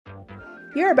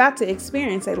You're about to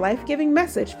experience a life-giving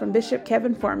message from Bishop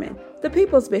Kevin Foreman, the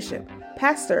People's Bishop,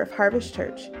 pastor of Harvest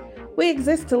Church. We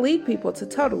exist to lead people to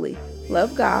totally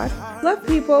love God, love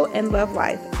people, and love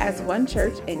life as one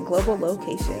church in global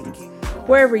locations.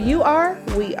 Wherever you are,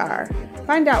 we are.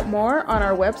 Find out more on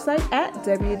our website at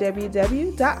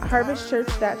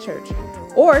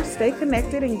www.harvestchurch.church or stay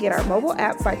connected and get our mobile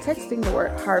app by texting the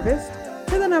word HARVEST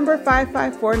to the number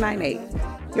 55498.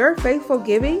 Your faithful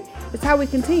giving is how we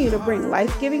continue to bring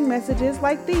life-giving messages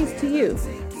like these to you.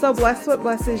 So bless what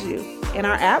blesses you in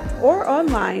our app or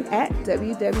online at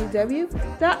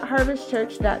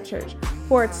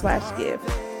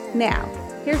www.harvestchurch.church/give. Now,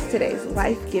 here's today's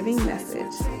life-giving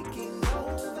message.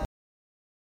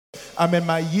 I'm in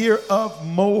my year of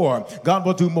more. God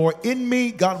will do more in me.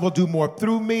 God will do more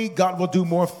through me. God will do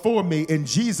more for me. In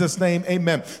Jesus' name,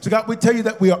 amen. So God, we tell you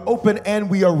that we are open and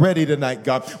we are ready tonight,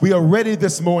 God. We are ready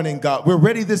this morning, God. We're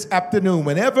ready this afternoon.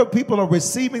 Whenever people are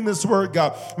receiving this word,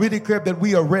 God, we declare that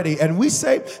we are ready. And we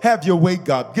say, have your way,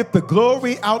 God. Get the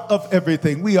glory out of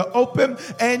everything. We are open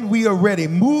and we are ready.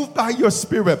 Move by your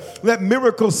spirit. Let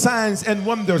miracles, signs, and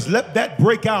wonders, let that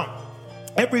break out.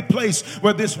 Every place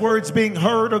where this word's being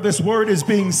heard or this word is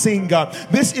being seen, God.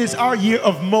 This is our year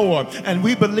of more. And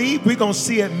we believe we're going to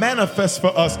see it manifest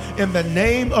for us. In the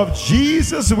name of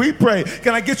Jesus, we pray.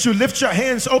 Can I get you lift your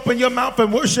hands, open your mouth,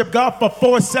 and worship God for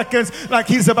 4 seconds like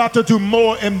he's about to do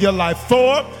more in your life?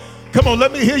 4. Come on,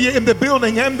 let me hear you in the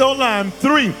building and online.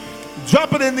 3.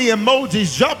 Drop it in the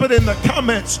emojis. Drop it in the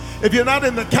comments. If you're not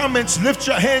in the comments, lift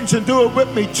your hands and do it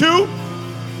with me. 2.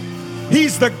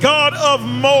 He's the God of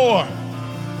more.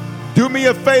 Do me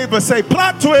a favor, say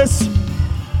plot twist.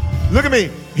 Look at me.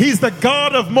 He's the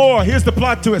God of more. Here's the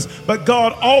plot twist. But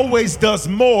God always does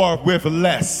more with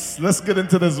less. Let's get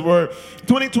into this word.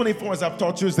 2024, as I've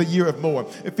taught you, is the year of more.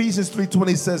 Ephesians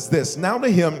 3:20 says this. Now to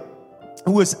him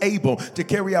who is able to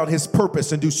carry out his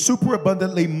purpose and do super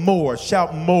abundantly more.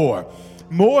 Shout more.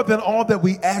 More than all that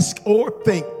we ask or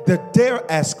think, that dare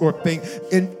ask or think,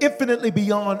 and infinitely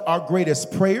beyond our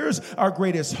greatest prayers, our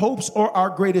greatest hopes, or our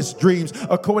greatest dreams,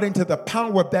 according to the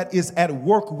power that is at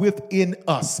work within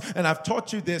us. And I've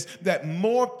taught you this, that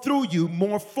more through you,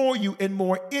 more for you, and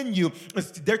more in you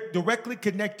is directly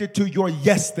connected to your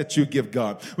yes that you give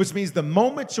God, which means the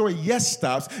moment your yes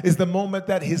stops is the moment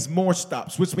that his more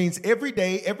stops, which means every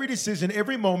day, every decision,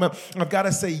 every moment, I've got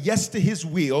to say yes to his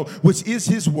will, which is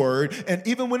his word. And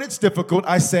even when it's difficult,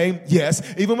 I say yes.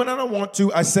 Even when I don't want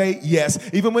to, I say yes.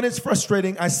 Even when it's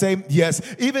frustrating, I say yes.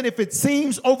 Even if it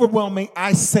seems overwhelming,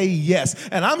 I say yes.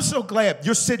 And I'm so glad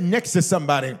you're sitting next to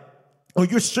somebody, or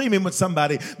you're streaming with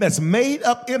somebody that's made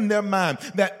up in their mind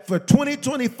that for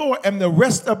 2024 and the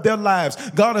rest of their lives,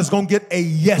 God is going to get a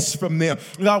yes from them.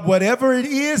 God, whatever it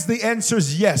is, the answer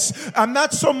is yes. I'm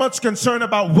not so much concerned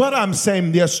about what I'm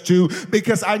saying yes to,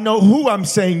 because I know who I'm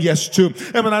saying yes to.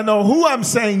 And when I know who I'm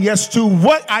saying yes to,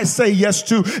 what I say yes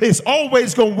to is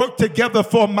always going to work together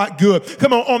for my good.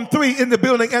 Come on 3 in the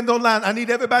building and online. I need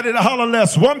everybody to holler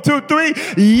less. 1, 2, 3.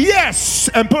 Yes.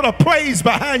 And put a praise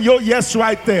behind your yes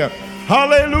right there.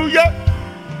 Hallelujah.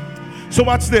 So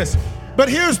watch this. But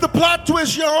here's the plot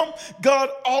twist, y'all. God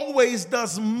always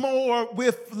does more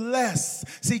with less.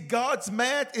 See, God's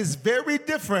math is very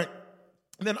different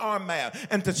than our math.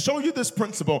 And to show you this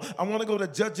principle, I want to go to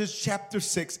Judges chapter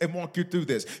 6 and walk you through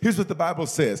this. Here's what the Bible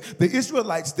says. The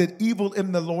Israelites did evil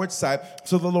in the Lord's sight,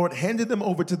 so the Lord handed them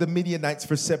over to the Midianites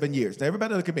for 7 years. Now,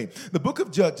 everybody look at me. The book of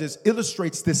Judges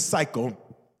illustrates this cycle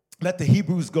that the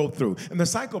Hebrews go through. And the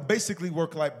cycle basically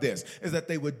worked like this, is that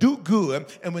they would do good,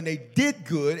 and when they did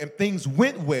good and things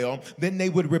went well, then they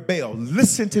would rebel.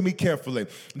 Listen to me carefully.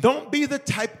 Don't be the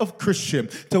type of Christian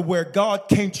to where God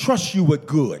can't trust you with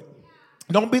good.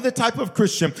 Don't be the type of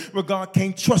Christian where God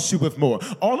can't trust you with more.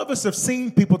 All of us have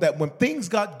seen people that when things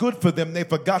got good for them, they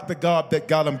forgot the God that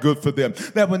got them good for them.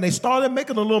 That when they started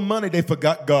making a little money, they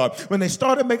forgot God. When they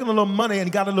started making a little money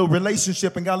and got a little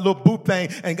relationship and got a little boo thing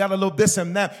and got a little this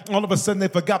and that, all of a sudden they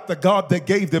forgot the God that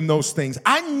gave them those things.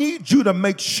 I need you to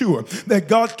make sure that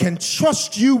God can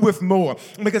trust you with more.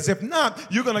 Because if not,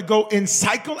 you're going to go in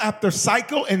cycle after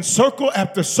cycle and circle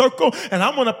after circle. And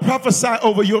I want to prophesy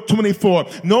over your 24.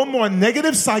 No more negative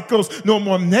cycles, no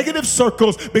more negative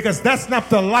circles, because that's not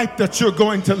the life that you're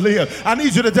going to live. I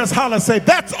need you to just holler, say,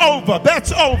 that's over,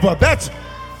 that's over, that's...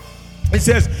 It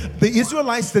says, the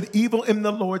Israelites did evil in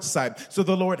the Lord's sight, so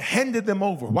the Lord handed them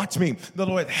over. Watch me. The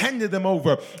Lord handed them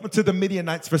over to the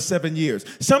Midianites for 7 years.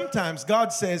 Sometimes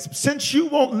God says, since you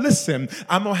won't listen,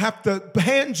 I'm going to have to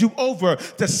hand you over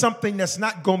to something that's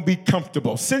not going to be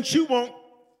comfortable. Since you won't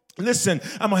Listen,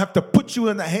 I'm going to have to put you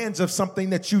in the hands of something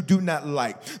that you do not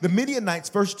like. The Midianites,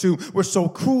 verse 2, were so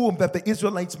cruel that the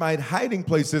Israelites made hiding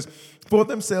places for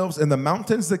themselves in the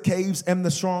mountains, the caves, and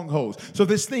the strongholds. So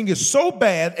this thing is so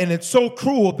bad and it's so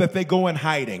cruel that they go in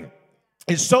hiding.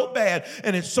 It's so bad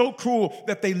and it's so cruel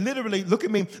that they literally, look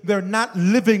at me, they're not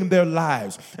living their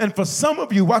lives. And for some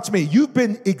of you, watch me, you've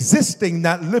been existing,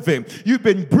 not living. You've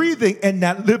been breathing and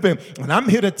not living. And I'm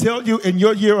here to tell you in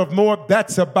your year of more,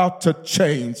 that's about to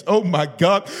change. Oh my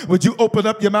God. Would you open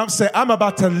up your mouth and say, I'm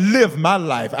about to live my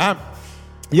life.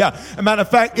 Yeah, as a matter of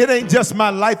fact, it ain't just my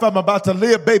life I'm about to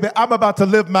live, baby. I'm about to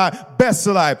live my best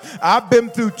life. I've been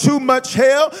through too much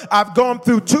hell. I've gone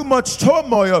through too much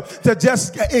turmoil to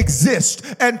just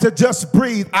exist and to just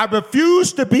breathe. I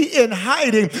refuse to be in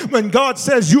hiding when God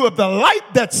says you are the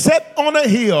light that's set on a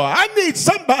hill. I need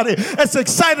somebody that's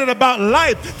excited about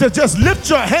life to just lift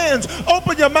your hands,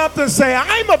 open your mouth and say,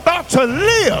 I'm about to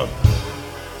live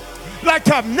like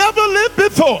I've never lived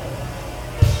before.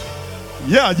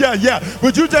 Yeah.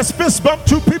 Would you just fist bump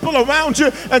two people around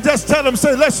you and just tell them,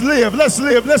 say, let's live.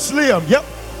 Yep.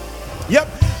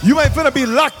 You ain't finna be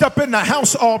locked up in the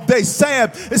house all day,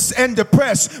 sad and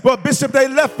depressed. Well, Bishop, they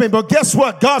left me, but guess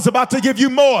what? God's about to give you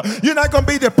more. You're not gonna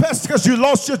be depressed because you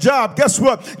lost your job. Guess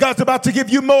what? God's about to give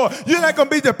you more. You're not gonna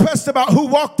be depressed about who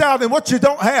walked out and what you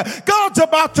don't have. God's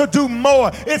about to do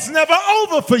more. It's never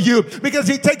over for you because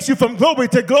he takes you from glory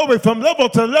to glory, from level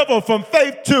to level, from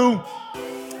faith to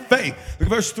faith. Look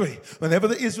at verse 3. Whenever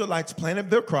the Israelites planted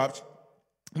their crops,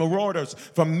 marauders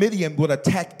from Midian would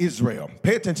attack Israel.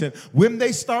 Pay attention. When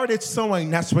they started sowing,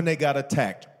 that's when they got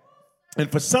attacked. And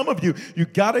for some of you, you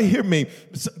got to hear me.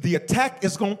 The attack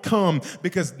is going to come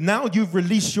because now you've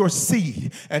released your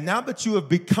seed. And now that you have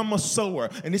become a sower,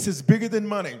 and this is bigger than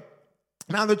money.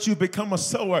 Now that you've become a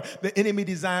sower, the enemy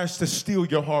desires to steal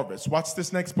your harvest. Watch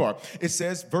this next part. It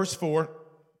says, verse 4,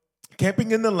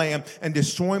 camping in the land and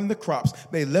destroying the crops,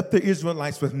 they left the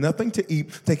Israelites with nothing to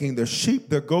eat, taking their sheep,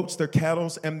 their goats, their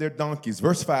cattle, and their donkeys.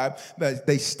 Verse 5,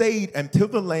 they stayed until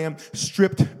the land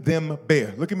stripped them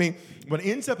bare. Look at me. What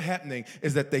ends up happening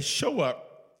is that they show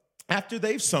up after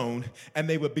they've sown, and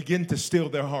they would begin to steal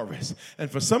their harvest.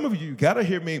 And for some of you got to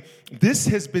hear me, this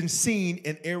has been seen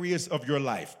in areas of your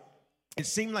life. It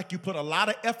seemed like you put a lot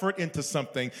of effort into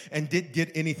something and didn't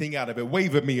get anything out of it.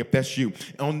 Wave at me if that's you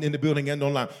in the building and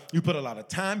online. You put a lot of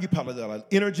time, you put a lot of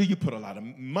energy, you put a lot of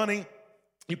money,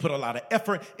 you put a lot of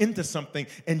effort into something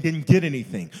and didn't get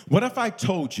anything. What if I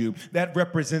told you that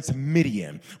represents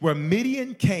Midian? Where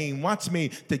Midian came, watch me,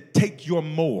 to take your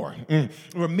more.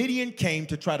 Where Midian came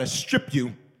to try to strip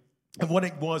you of what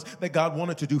it was that God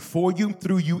wanted to do for you,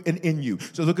 through you, and in you.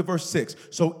 So look at verse 6.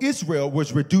 So Israel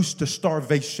was reduced to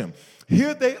starvation.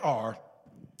 Here they are.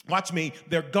 Watch me.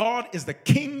 Their God is the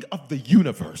king of the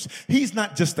universe. He's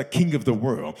not just the king of the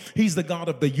world. He's the God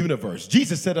of the universe.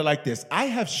 Jesus said it like this: I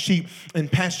have sheep in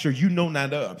pasture you know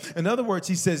not of. In other words,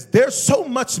 he says there's so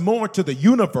much more to the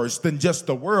universe than just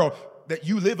the world that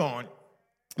you live on.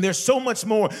 There's so much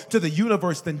more to the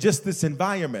universe than just this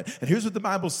environment. And here's what the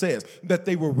Bible says, that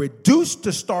they were reduced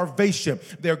to starvation.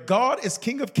 Their God is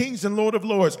King of Kings and Lord of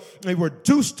Lords. They were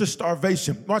reduced to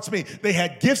starvation. Watch me. They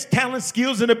had gifts, talents,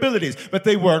 skills, and abilities, but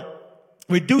they were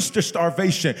reduced to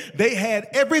starvation. They had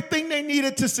everything they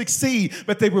needed to succeed,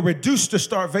 but they were reduced to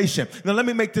starvation. Now, let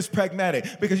me make this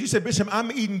pragmatic, because you said, Bishop,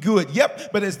 I'm eating good.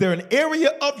 Yep, but is there an area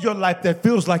of your life that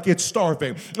feels like it's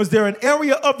starving? Is there an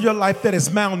area of your life that is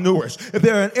malnourished? Is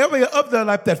there an area of their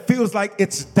life that feels like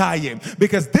it's dying?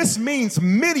 Because this means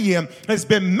Midian has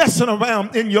been messing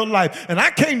around in your life. And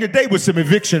I came today with some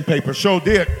eviction papers. Sure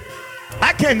did.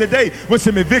 I came today with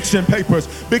some eviction papers,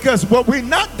 because what we're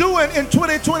not doing in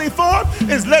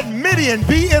 2024 is let Midian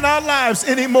be in our lives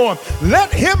anymore.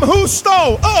 Let him who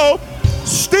stole,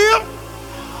 steal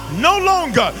no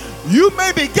longer. You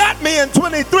maybe got me in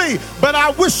 23, but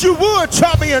I wish you would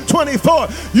try me in 24.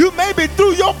 You maybe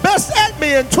threw your best at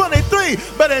me in 23,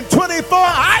 but in 24,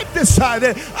 I've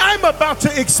decided I'm about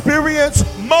to experience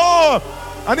more.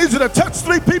 I need you to touch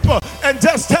 3 people and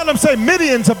just tell them, say,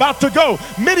 Midian's about to go.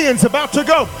 Midian's about to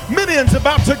go. Midian's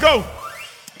about to go.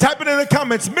 Type it in the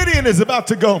comments. Midian is about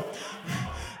to go.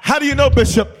 How do you know,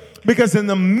 Bishop? Because in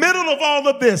the middle of all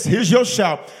of this, here's your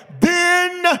shout.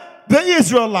 Then the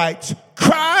Israelites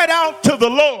cried out to the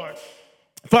Lord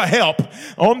for help.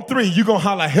 On 3, you're going to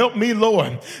holler, help me,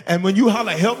 Lord. And when you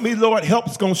holler, help me, Lord,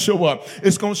 help's going to show up.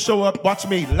 It's going to show up, watch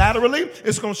me, laterally.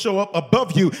 It's going to show up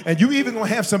above you. And you even going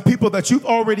to have some people that you've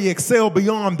already excelled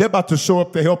beyond. They're about to show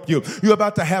up to help you. You're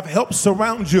about to have help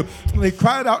surround you. They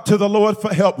cried out to the Lord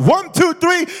for help. 1, 2,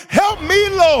 3, help me,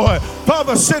 Lord.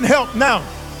 Father, send help now.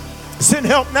 Send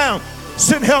help now.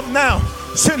 Send help now.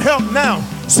 Send help now.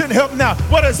 Send help now.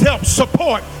 What is help?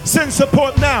 Support. Send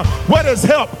support now. What is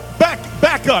help?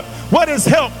 Back up. What is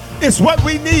help? It's what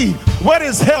we need. What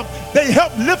is help? They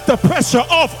help lift the pressure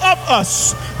off of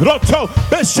us. Come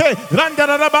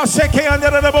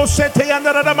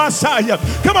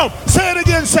on, say it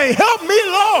again. Say, help me,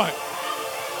 Lord.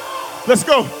 Let's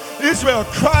go. Israel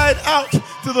cried out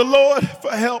to the Lord for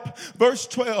help. Verse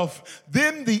 12.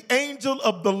 Then the angel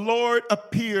of the Lord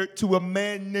appeared to a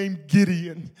man named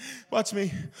Gideon. Watch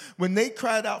me. When they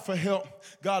cried out for help,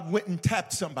 God went and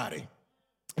tapped somebody.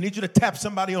 I need you to tap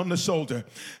somebody on the shoulder.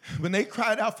 When they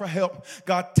cried out for help,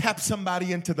 God tapped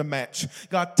somebody into the match.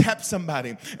 God tapped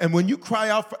somebody. And when you cry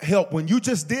out for help, when you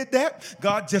just did that,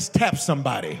 God just tapped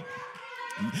somebody.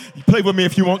 Play with me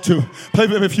if you want to. Play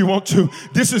with me if you want to.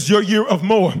 This is your year of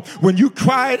more. When you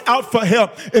cried out for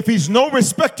help, if he's no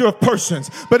respecter of persons,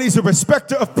 but he's a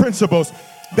respecter of principles,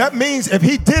 that means if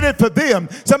he did it for them,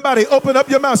 somebody open up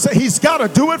your mouth, say, he's got to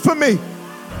do it for me.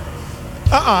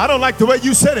 I don't like the way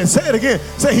you said it. Say it again.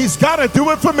 Say, he's got to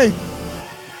do it for me.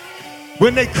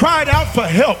 When they cried out for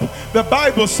help, the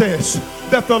Bible says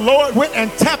that the Lord went and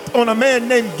tapped on a man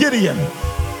named Gideon.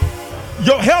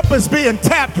 Your help is being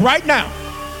tapped right now.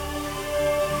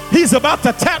 He's about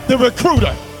to tap the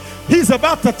recruiter. He's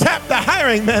about to tap the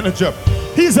hiring manager.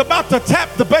 He's about to tap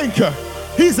the banker.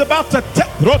 He's about to tap.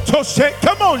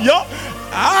 Come on, y'all.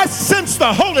 I sense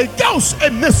the Holy Ghost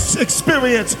in this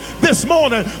experience this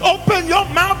morning. Open your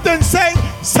mouth and say,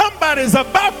 somebody's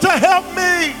about to help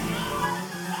me.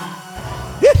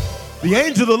 The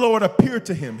angel of the Lord appeared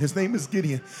to him. His name is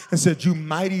Gideon, and said, you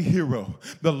mighty hero,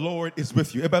 the Lord is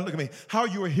with you. Everybody look at me. How are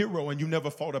you a hero and you never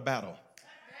fought a battle?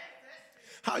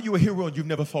 How are you a hero and you've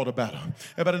never fought a battle?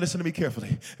 Everybody listen to me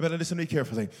carefully. Everybody listen to me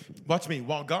carefully. Watch me.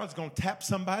 While God's going to tap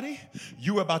somebody,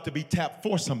 you're about to be tapped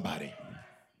for somebody.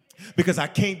 Because I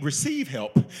can't receive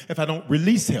help if I don't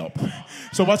release help.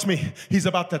 So watch me. He's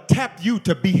about to tap you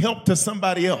to be help to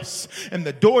somebody else. And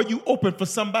the door you open for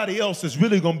somebody else is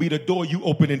really going to be the door you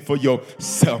opening for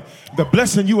yourself. The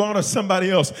blessing you honor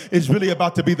somebody else is really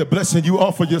about to be the blessing you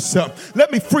offer yourself.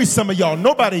 Let me free some of y'all.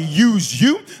 Nobody used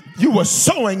you. You were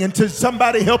sowing into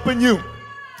somebody helping you.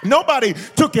 Nobody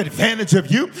took advantage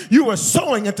of you. You were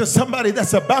sowing into somebody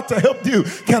that's about to help you.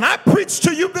 Can I preach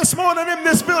to you this morning in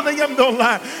this building? I'm don't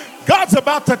lie. God's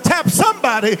about to tap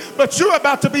somebody, but you're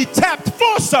about to be tapped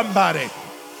for somebody.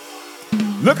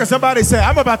 Look at somebody and say,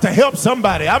 I'm about to help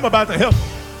somebody. I'm about to help.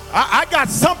 I got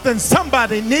something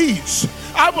somebody needs.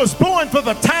 I was born for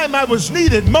the time I was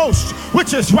needed most,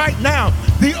 which is right now.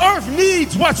 The earth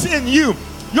needs what's in you.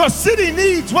 Your city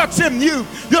needs what's in you.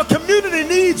 Your community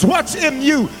needs what's in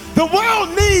you. The world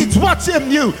needs what's in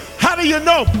you. How do you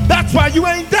know? That's why you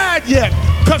ain't died yet.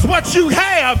 Because what you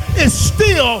have is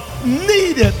still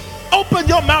needed. Open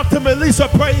your mouth and release a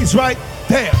praise right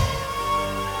there.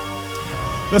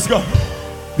 Let's go.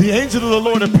 The angel of the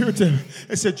Lord appeared to him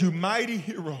and said, you mighty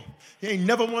hero. He ain't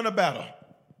never won a battle.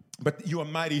 But you're a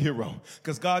mighty hero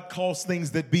because God calls things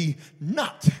that be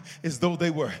not as though they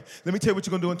were. Let me tell you what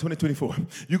you're going to do in 2024.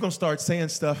 You're going to start saying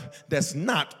stuff that's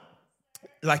not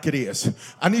like it is.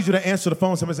 I need you to answer the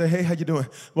phone. Somebody say, hey, how you doing?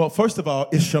 Well, first of all,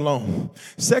 it's shalom.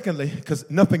 Secondly, because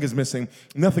nothing is missing,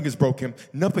 nothing is broken,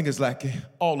 nothing is lacking,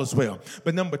 all is well.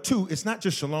 But number two, it's not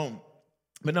just shalom.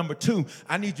 But number two,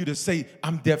 I need you to say,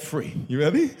 I'm debt free. You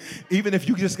ready? Even if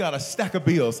you just got a stack of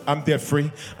bills, I'm debt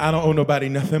free. I don't owe nobody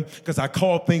nothing because I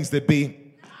call things that be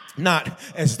not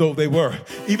as though they were.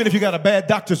 Even if you got a bad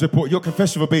doctor's report, your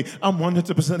confession will be, I'm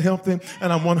 100% healthy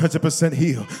and I'm 100%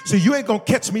 healed. So you ain't going to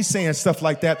catch me saying stuff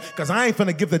like that because I ain't going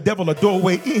to give the devil a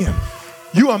doorway in.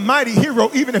 You are a mighty hero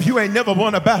even if you ain't never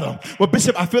won a battle. Well,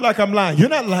 Bishop, I feel like I'm lying. You're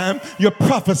not lying. You're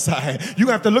prophesying. You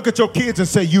have to look at your kids and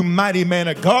say, you mighty man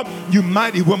of God, you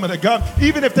mighty woman of God.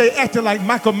 Even if they acted like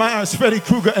Michael Myers, Freddy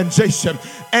Krueger, and Jason,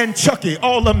 and Chucky,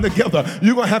 all of them together,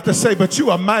 you're going to have to say, but you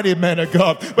are a mighty man of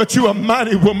God, but you are a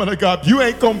mighty woman of God. You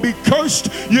ain't going to be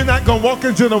cursed. You're not going to walk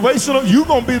in generational. You're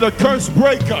going to be the curse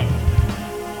breaker.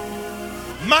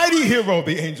 Mighty hero,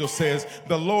 the angel says,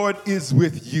 the Lord is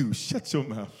with you. Shut your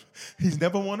mouth. He's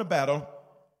never won a battle,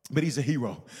 but he's a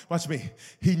hero. Watch me.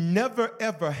 He never,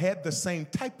 ever had the same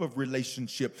type of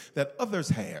relationship that others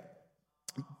had,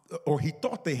 or he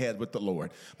thought they had with the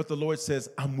Lord. But the Lord says,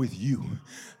 I'm with you.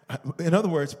 In other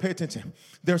words, pay attention.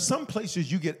 There are some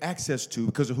places you get access to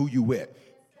because of who you with.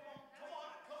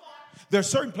 There are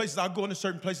certain places, I'll go into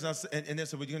certain places, and they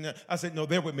say, well, I said, no,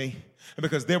 they're with me. And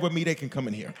because they're with me, they can come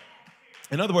in here.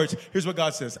 In other words, here's what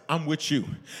God says, I'm with you.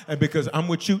 And because I'm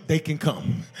with you, they can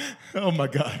come. Oh, my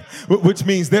God. Which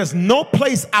means there's no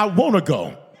place I want to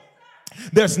go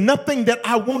There's nothing that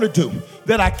I want to do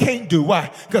that I can't do.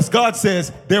 Why? Because God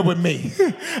says they're with me.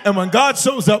 And when God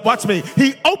shows up, watch me,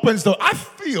 he opens doors. I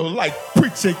feel like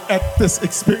preaching at this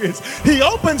experience. He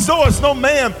opens doors no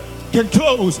man can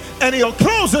close, and he'll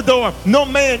close the door no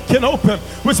man can open,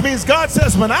 which means God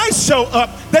says when I show up,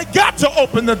 they got to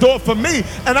open the door for me,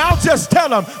 and I'll just tell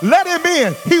them, let him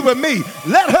in, he with me.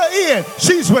 Let her in,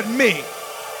 she's with me.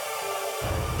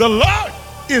 The Lord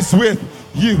is with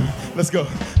you. Let's go.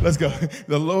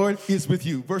 The Lord is with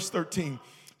you. Verse 13.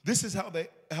 This is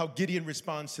how Gideon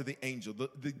responds to the angel.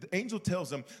 The angel tells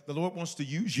him the Lord wants to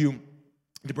use you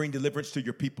to bring deliverance to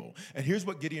your people. And here's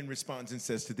what Gideon responds and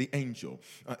says to the angel.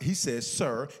 He says,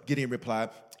 sir, Gideon replied,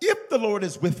 if the Lord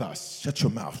is with us, shut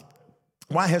your mouth.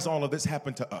 Why has all of this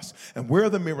happened to us? And where are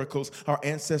the miracles our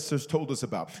ancestors told us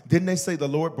about? Didn't they say the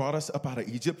Lord brought us up out of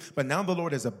Egypt? But now the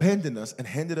Lord has abandoned us and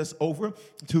handed us over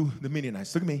to the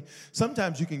Midianites. Look at me.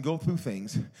 Sometimes you can go through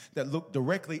things that look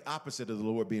directly opposite of the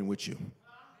Lord being with you.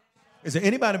 Is there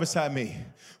anybody beside me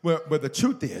where the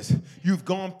truth is you've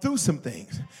gone through some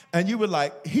things and you were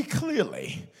like, he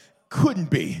clearly couldn't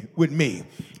be with me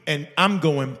and I'm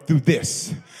going through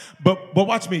this. But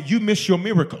watch me, you miss your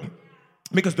miracle.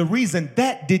 Because the reason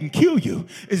that didn't kill you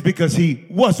is because he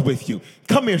was with you.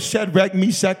 Come here, Shadrach,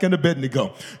 Meshach, and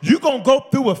Abednego. You're going to go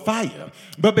through a fire,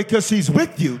 but because he's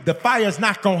with you, the fire's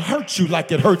not going to hurt you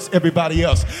like it hurts everybody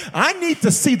else. I need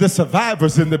to see the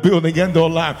survivors in the building and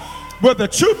online. Well, the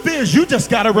truth is you just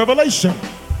got a revelation.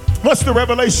 What's the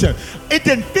revelation? It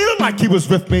didn't feel like he was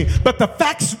with me, but the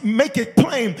facts make it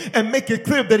plain and make it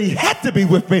clear that he had to be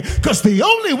with me, because the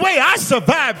only way I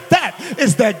survived that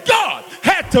is that God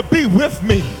had to be with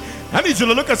me. I need you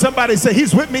to look at somebody and say,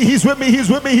 he's with me, he's with me, he's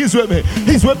with me, he's with me.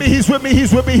 He's with me, he's with me,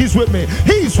 he's with me, he's with me.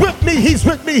 He's with me, he's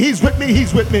with me, he's with me,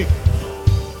 he's with me.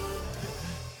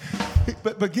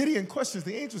 But Gideon questions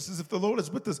the angel, says, if the Lord is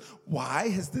with us, why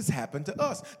has this happened to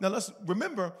us? Now let's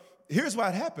remember, here's why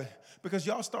it happened. Because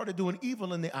y'all started doing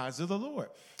evil in the eyes of the Lord.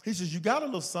 He says, you got a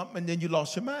little something and then you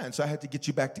lost your mind, so I had to get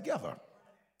you back together.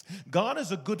 God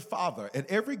is a good father, and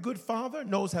every good father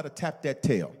knows how to tap that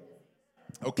tail.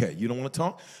 Okay, you don't want to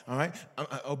talk? All right.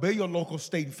 Obey your local,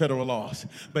 state, and federal laws.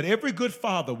 But every good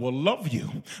father will love you,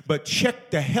 but check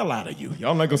the hell out of you.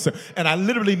 Y'all not going to say, and I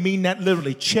literally mean that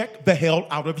literally, check the hell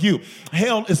out of you.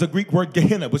 Hell is a Greek word,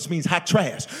 Gehenna, which means hot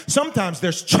trash. Sometimes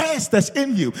there's trash that's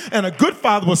in you, and a good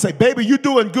father will say, baby, you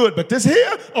doing good, but this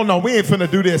here, oh no, we ain't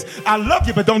finna do this. I love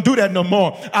you, but don't do that no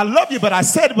more. I love you, but I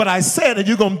said what I said, and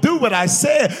you're going to do what I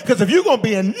said, because if you're going to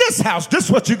be in this house, this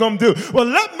is what you're going to do. Well,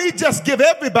 let me just give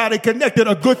everybody connected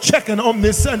a good checking on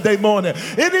this Sunday morning.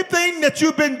 Anything that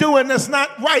you've been doing that's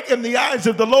not right in the eyes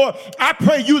of the Lord, I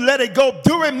pray you let it go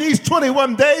during these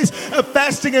 21 days of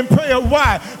fasting and prayer.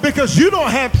 Why? Because you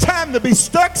don't have time to be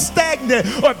stuck,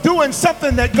 stagnant, or doing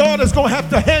something that God is going to have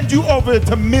to hand you over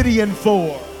to Midian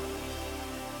for.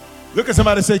 Look at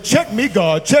somebody and say, check me,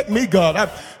 God, check me, God. I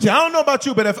don't know about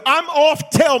you, but if I'm off,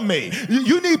 tell me.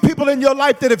 You need people in your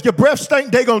life that if your breath stink,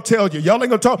 they going to tell you. Y'all ain't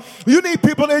going to talk. You need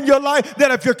people in your life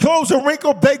that if your clothes are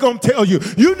wrinkled, they going to tell you.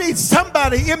 You need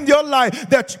somebody in your life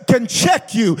that can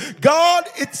check you. God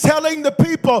is telling the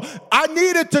people, I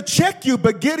needed to check you.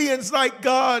 But Gideon's like,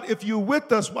 God, if you're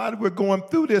with us while we're going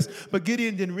through this. But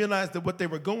Gideon didn't realize that what they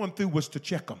were going through was to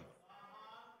check them.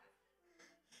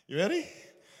 You ready?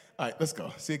 All right, let's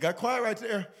go. See, it got quiet right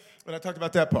there when I talked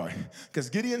about that part.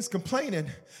 Because Gideon's complaining,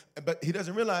 but he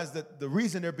doesn't realize that the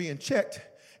reason they're being checked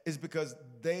is because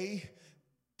they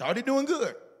started doing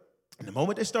good. And the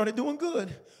moment they started doing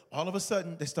good, all of a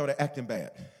sudden, they started acting bad.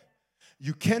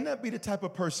 You cannot be the type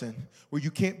of person where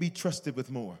you can't be trusted with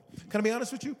more. Can I be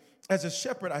honest with you? As a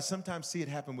shepherd, I sometimes see it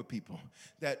happen with people.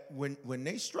 That when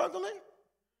they struggling,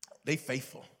 they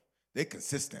faithful. They're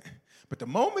consistent. But the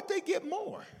moment they get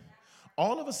more,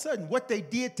 all of a sudden, what they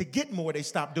did to get more, they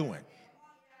stopped doing.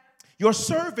 Your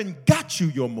serving got you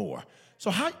your more.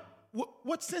 So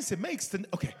what sense it makes to,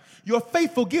 okay, your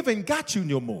faithful giving got you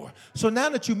your more. So now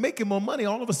that you're making more money,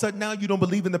 all of a sudden now you don't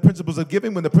believe in the principles of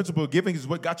giving when the principle of giving is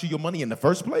what got you your money in the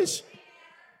first place?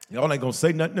 Y'all ain't going to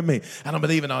say nothing to me. I don't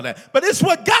believe in all that. But it's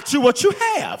what got you what you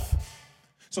have.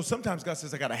 So sometimes God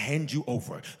says, I got to hand you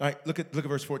over. All right, look at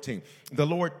verse 14. The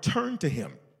Lord turned to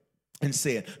him and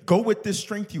said, go with this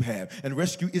strength you have and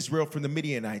rescue Israel from the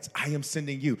Midianites. I am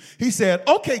sending you. He said,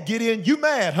 okay, Gideon, you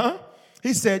mad, huh?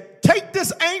 He said, take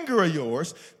this anger of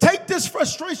yours, take this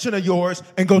frustration of yours,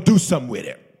 and go do something with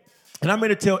it. And I'm going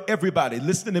to tell everybody,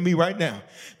 listening to me right now,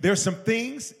 there's some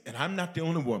things, and I'm not the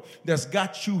only one, that's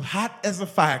got you hot as a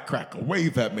firecracker.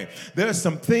 Wave at me. There's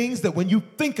some things that when you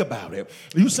think about it,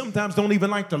 you sometimes don't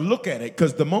even like to look at it,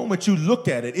 because the moment you look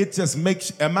at it, it just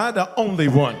makes, am I the only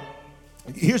one?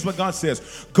 Here's what God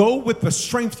says. Go with the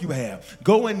strength you have.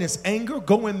 Go in this anger,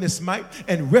 go in this might,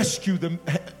 and rescue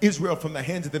Israel from the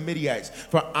hands of the Midianites.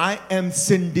 For I am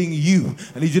sending you.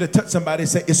 I need you to touch somebody and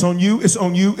say, it's on you, it's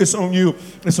on you, it's on you,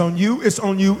 it's on you, it's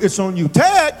on you, it's on you.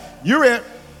 Tag, you're it.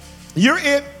 You're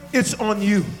it. It's on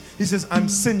you. He says, I'm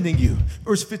sending you.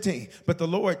 Verse 15. But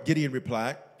Lord, Gideon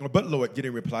replied,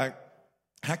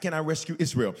 how can I rescue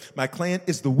Israel? My clan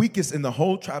is the weakest in the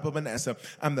whole tribe of Manasseh.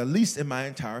 I'm the least in my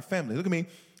entire family. Look at me.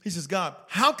 He says, God,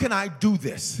 how can I do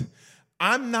this?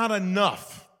 I'm not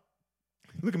enough.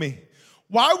 Look at me.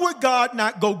 Why would God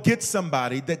not go get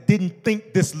somebody that didn't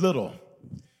think this little?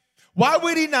 Why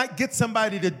would he not get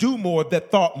somebody to do more that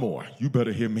thought more? You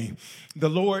better hear me. The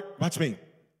Lord, watch me.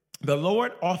 The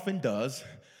Lord often does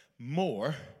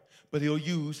more, but he'll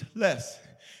use less.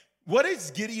 What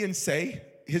does Gideon say?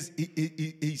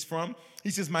 He's from. He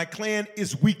says, my clan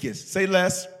is weakest. Say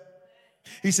less.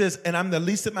 He says, and I'm the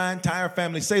least of my entire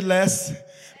family. Say less.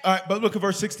 All right, but look at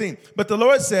verse 16. But the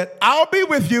Lord said, I'll be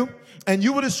with you, and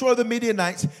you will destroy the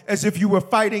Midianites as if you were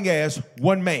fighting as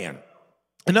one man.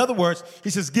 In other words, he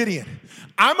says, Gideon,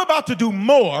 I'm about to do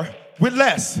more with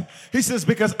less. He says,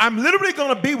 because I'm literally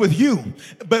going to be with you.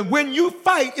 But when you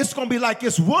fight, it's going to be like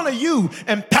it's one of you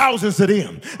and thousands of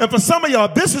them. And for some of y'all,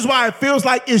 this is why it feels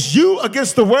like it's you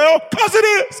against the world, because it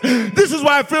is. This is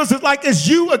why it feels like it's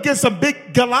you against a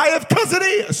big Goliath, because it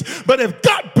is. But if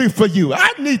God be for you,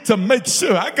 I need to make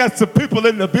sure. I got some people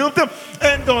in the building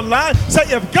and online say,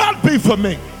 if God be for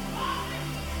me,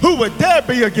 who would dare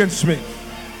be against me?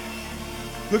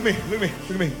 Look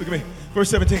at me.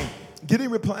 Verse 17.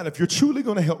 Gideon replied, if you're truly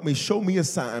going to help me, show me a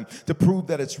sign to prove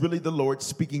that it's really the Lord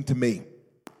speaking to me.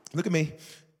 Look at me.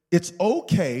 It's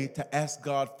okay to ask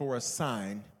God for a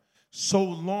sign so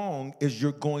long as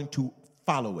you're going to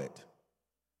follow it.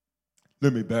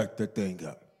 Let me back that thing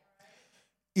up.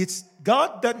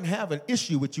 God doesn't have an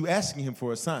issue with you asking him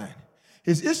for a sign.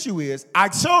 His issue is, I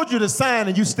showed you the sign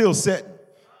and you still sitting.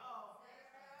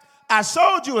 I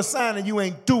showed you a sign and you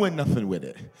ain't doing nothing with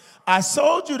it. I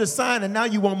showed you the sign and now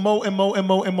you want more and more and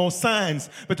more and more signs.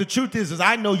 But the truth is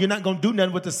I know you're not going to do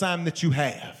nothing with the sign that you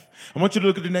have. I want you to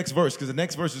look at the next verse because the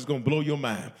next verse is going to blow your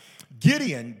mind.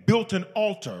 Gideon built an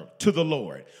altar to the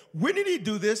Lord. When did he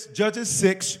do this? Judges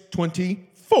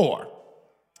 6:24.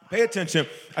 Pay attention.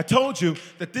 I told you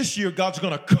that this year God's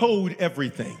going to code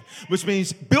everything, which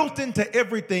means built into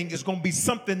everything is going to be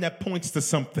something that points to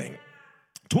something.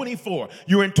 24.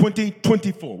 You're in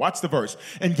 2024. Watch the verse.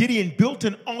 And Gideon built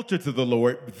an altar to the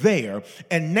Lord there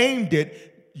and named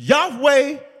it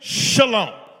Yahweh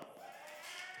Shalom.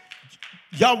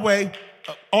 Yahweh,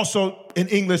 also in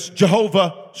English,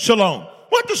 Jehovah Shalom.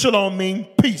 What does shalom mean?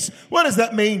 Peace. What does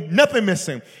that mean? Nothing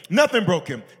missing, nothing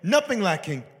broken, nothing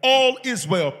lacking. All is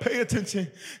well. Pay attention.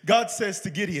 God says to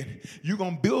Gideon, you're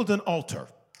going to build an altar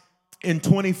in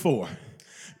 24.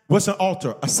 What's an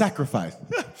altar? A sacrifice.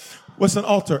 What's an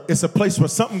altar? It's a place where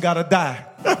something got to die.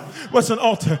 What's an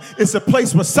altar? It's a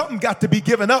place where something got to be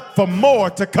given up for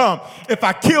more to come. If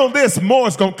I kill this, more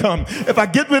is going to come. If I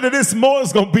get rid of this, more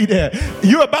is going to be there.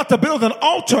 You're about to build an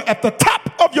altar at the top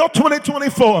of your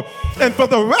 2024. And for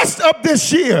the rest of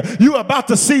this year, you're about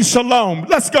to see shalom.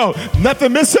 Let's go.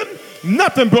 Nothing missing.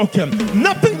 Nothing broken,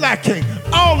 nothing lacking,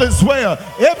 all is well.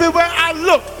 Everywhere I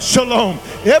look, shalom.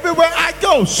 Everywhere I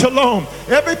go, shalom.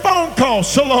 Every phone call,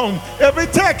 shalom. Every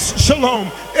text,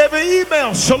 shalom. Every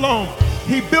email, shalom.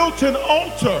 He built an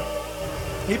altar.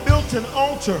 He built an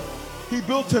altar. He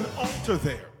built an altar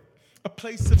there. A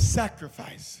place of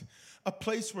sacrifice. A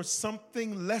place where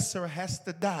something lesser has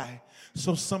to die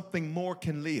so something more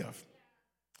can live.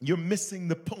 You're missing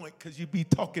the point because you be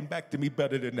talking back to me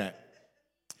better than that.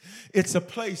 It's a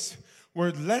place where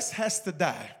less has to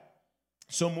die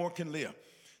so more can live.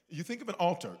 You think of an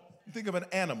altar, you think of an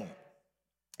animal.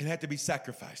 It had to be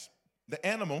sacrificed. The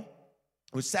animal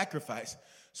was sacrificed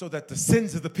so that the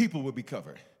sins of the people would be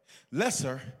covered.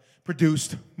 Lesser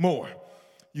produced more.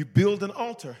 You build an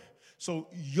altar so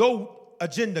your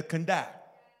agenda can die.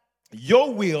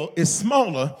 Your will is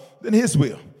smaller than his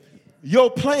will.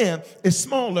 Your plan is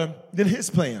smaller than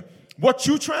his plan. What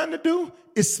you're trying to do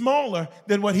is smaller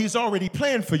than what he's already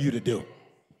planned for you to do.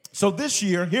 So this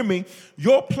year, hear me,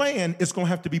 your plan is going to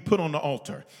have to be put on the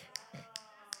altar.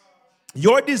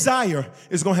 Your desire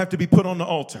is going to have to be put on the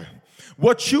altar.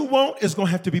 What you want is going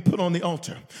to have to be put on the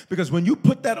altar. Because when you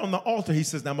put that on the altar, he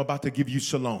says, now I'm about to give you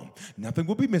shalom. Nothing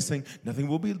will be missing. Nothing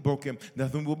will be broken.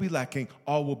 Nothing will be lacking.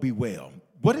 All will be well.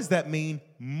 What does that mean?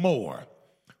 More.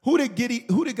 Who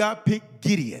did God pick?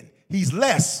 Gideon. He's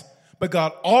less, but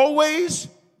God always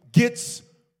gets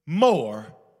more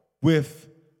with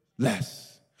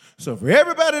less. So for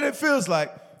everybody that feels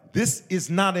like this is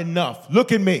not enough.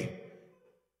 Look at me.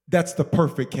 That's the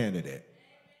perfect candidate.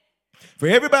 For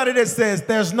everybody that says,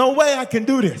 there's no way I can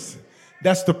do this,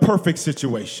 that's the perfect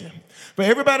situation. For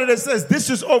everybody that says, this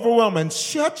is overwhelming,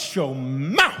 shut your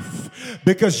mouth,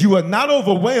 because you are not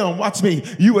overwhelmed. Watch me.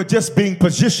 You are just being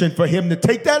positioned for him to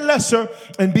take that lesser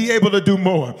and be able to do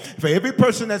more. For every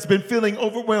person that's been feeling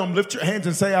overwhelmed, lift your hands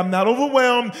and say, I'm not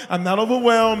overwhelmed. I'm not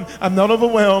overwhelmed. I'm not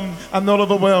overwhelmed. I'm not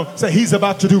overwhelmed. Say, he's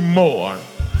about to do more.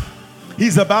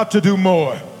 He's about to do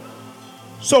more.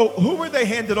 So who were they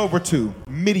handed over to?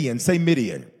 Midian. Say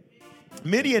Midian.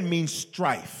 Midian means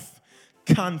strife,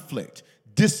 conflict,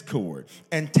 discord,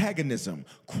 antagonism,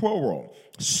 quarrel,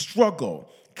 struggle,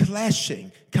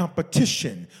 clashing,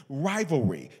 competition,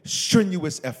 rivalry,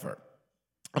 strenuous effort.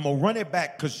 I'm going to run it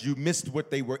back because you missed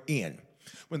what they were in.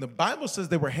 When the Bible says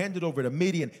they were handed over to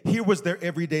Midian, here was their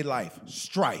everyday life: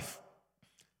 strife,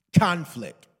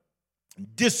 conflict,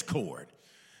 discord,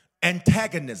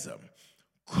 antagonism,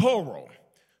 quarrel,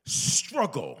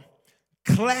 struggle,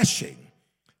 clashing,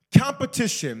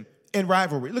 competition, and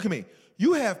rivalry. Look at me.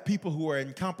 You have people who are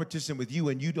in competition with you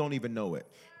and you don't even know it.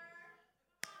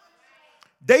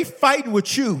 They fighting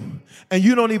with you and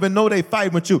you don't even know they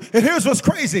fighting with you. And here's what's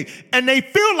crazy. And they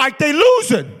feel like they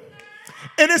losing.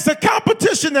 And it's a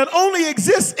competition that only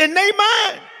exists in their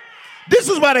mind. This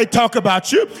is why they talk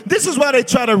about you. This is why they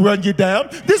try to run you down.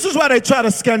 This is why they try to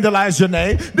scandalize your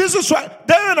name. This is why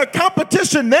they're in a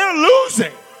competition. They're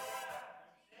losing.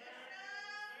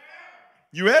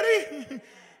 You ready?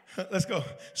 Let's go.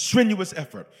 Strenuous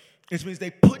effort. Which means they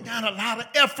putting out a lot of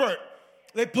effort.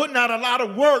 They're putting out a lot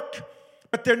of work,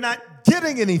 but they're not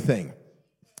getting anything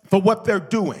for what they're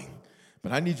doing.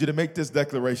 But I need you to make this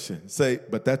declaration. Say,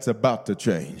 but that's about to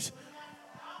change.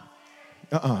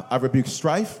 I rebuke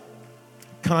strife,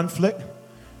 conflict.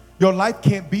 Your life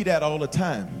can't be that all the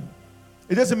time.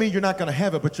 It doesn't mean you're not going to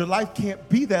have it, but your life can't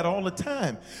be that all the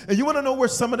time. And you want to know where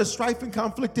some of the strife and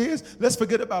conflict is? Let's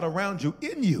forget about around you.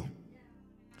 In you.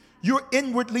 You're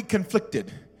inwardly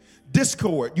conflicted.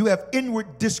 Discord. You have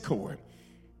inward discord.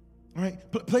 All right?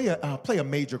 Play a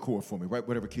major chord for me, right?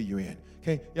 Whatever key you're in.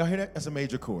 Okay? Y'all hear that? That's a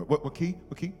major chord. What key?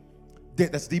 What key?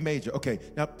 That's D major. Okay.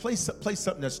 Now play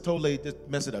something that's totally, just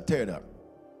mess it up, tear it up.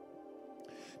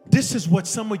 This is what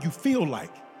some of you feel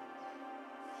like.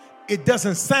 It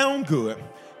doesn't sound good,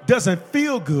 doesn't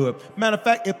feel good. Matter of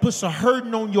fact, it puts a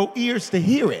hurting on your ears to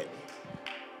hear it.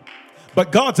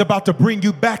 But God's about to bring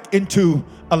you back into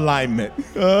alignment.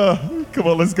 Come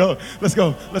on, let's go. Let's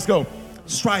go. Let's go.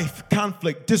 Strife,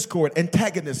 conflict, discord,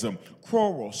 antagonism,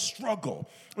 quarrel, struggle,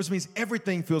 which means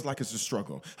everything feels like it's a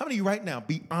struggle. How many of you right now,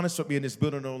 be honest with me in this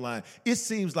building online, it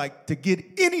seems like to get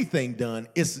anything done,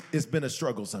 it's been a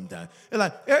struggle sometimes. It's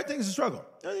like, everything's a struggle.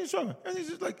 Everything's a struggle. Everything's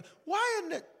just like, why in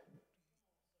the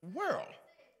world?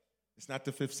 It's not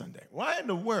the fifth Sunday. Why in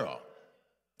the world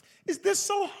is this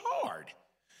so hard?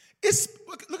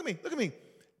 Look at me.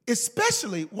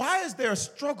 Especially, why is there a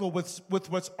struggle with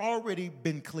what's already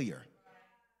been clear?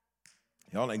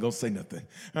 Y'all ain't gonna say nothing.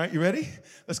 All right, you ready?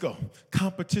 Let's go.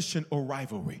 Competition or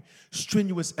rivalry.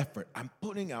 Strenuous effort. I'm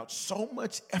putting out so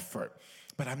much effort,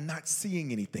 but I'm not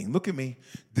seeing anything. Look at me.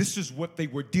 This is what they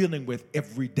were dealing with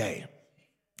every day.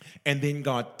 And then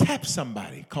God tapped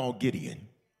somebody called Gideon.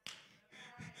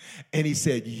 And he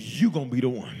said, you're going to be the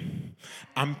one.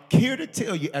 I'm here to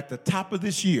tell you at the top of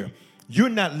this year, you're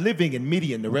not living in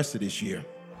Midian the rest of this year.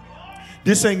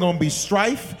 This ain't going to be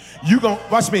strife. You going to,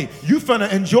 watch me, you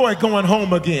finna enjoy going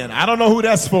home again. I don't know who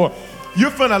that's for. You're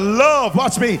finna love,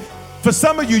 watch me. For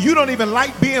some of you, you don't even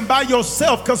like being by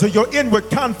yourself because of your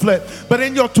inward conflict. But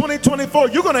in your 2024,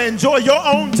 you're going to enjoy your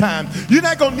own time. You're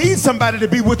not going to need somebody to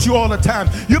be with you all the time.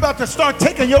 You're about to start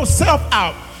taking yourself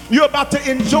out. You're about to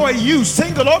enjoy you,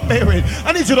 single or married.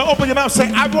 I need you to open your mouth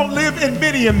and say, I won't live in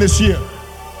Midian this year.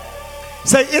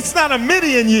 Say, it's not a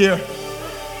Midian year.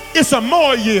 It's a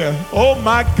more year. Oh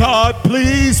my God,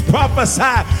 please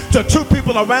prophesy to two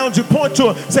people around you. Point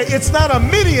to them. Say, it's not a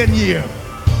Midian year.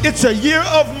 It's a year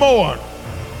of more.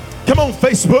 Come on,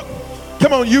 Facebook.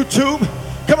 Come on, YouTube.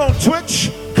 Come on, Twitch.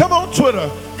 Come on,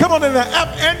 Twitter. Come on in the app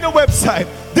and the website.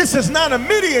 This is not a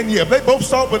Midian year. They both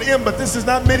start with M, but this is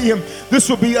not Midian. This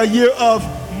will be a year of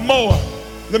more.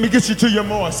 Let me get you to your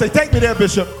more. Say, take me there,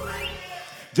 Bishop.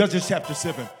 Judges chapter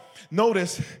 7.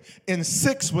 Notice in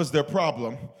 6 was their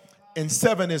problem, and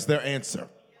 7 is their answer.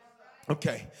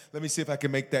 Okay, let me see if I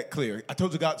can make that clear. I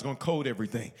told you God's going to code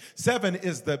everything. 7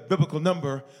 is the biblical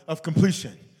number of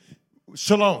completion.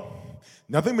 Shalom.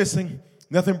 Nothing missing,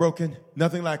 nothing broken,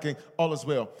 nothing lacking, all is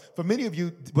well. For many of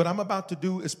you, what I'm about to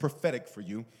do is prophetic for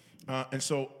you. And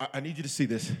so I need you to see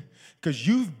this. Because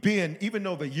you've been, even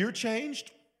though the year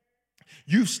changed,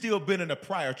 You've still been in a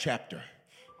prior chapter.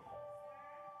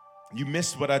 You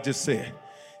missed what I just said.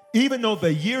 Even though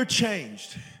the year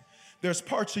changed, there's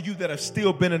parts of you that have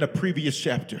still been in a previous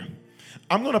chapter.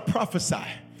 I'm going to prophesy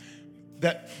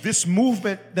that this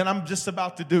movement that I'm just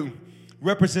about to do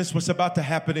represents what's about to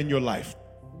happen in your life.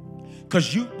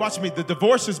 Because you, watch me, the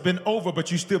divorce has been over,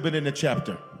 but you've still been in the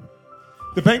chapter.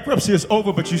 The bankruptcy is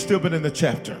over, but you've still been in the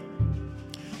chapter.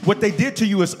 What they did to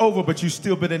you is over, but you've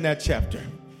still been in that chapter.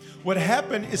 What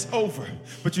happened is over,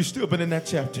 but you've still been in that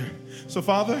chapter. So,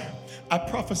 Father, I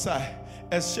prophesy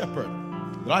as shepherd.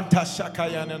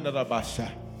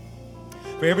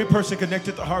 For every person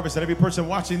connected to Harvest and every person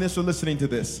watching this or listening to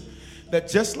this, that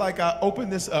just like I open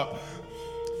this up,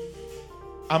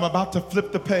 I'm about to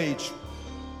flip the page.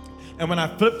 And when I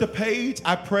flip the page,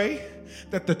 I pray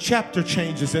that the chapter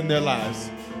changes in their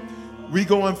lives. We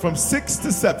going from 6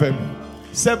 to 7.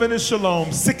 7 is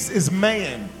shalom. 6 is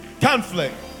man,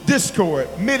 conflict, discord,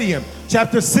 Midian.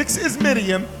 Chapter 6 is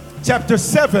Midian. Chapter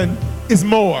 7 is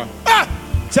more.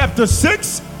 Chapter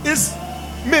 6 is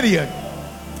Midian.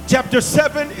 Chapter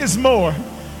 7 is more.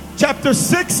 Chapter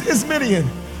 6 is Midian.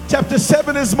 Chapter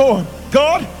 7 is more.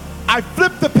 God, I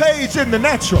flip the page in the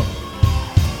natural.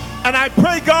 And I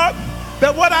pray, God,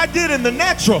 that what I did in the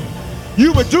natural,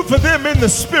 you would do for them in the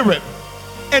spirit.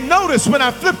 And notice when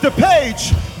I flip the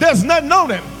page, there's nothing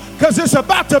on it, because it's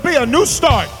about to be a new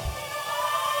start.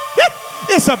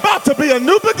 It's about to be a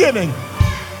new beginning.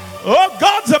 Oh,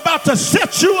 God's about to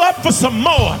set you up for some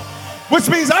more, which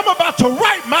means I'm about to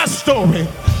write my story.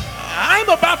 I'm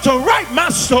about to write my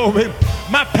story.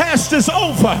 My past is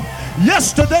over.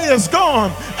 Yesterday is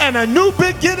gone, and a new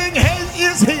beginning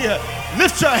is here.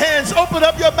 Lift your hands, open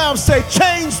up your mouth, say,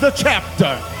 change the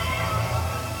chapter.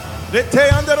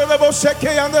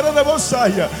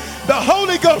 The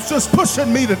Holy Ghost is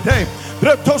pushing me today.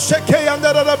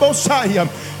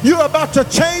 You're about to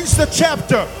change the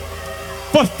chapter.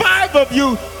 For 5 of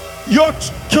you, your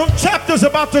chapter's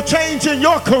about to change in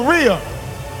your career.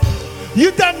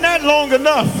 You've done that long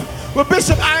enough. Well,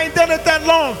 Bishop, I ain't done it that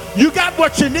long. You got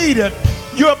what you needed.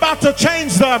 You're about to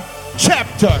change the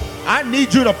chapter. I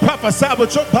need you to prophesy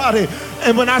with your body.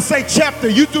 And when I say chapter,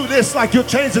 you do this like you're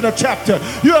changing a chapter.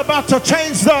 You're about to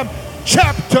change the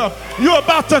chapter. You're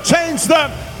about to change the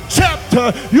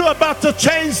chapter. You're about to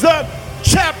change the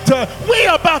chapter.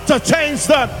 We're about to change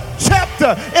the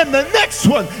chapter. And the next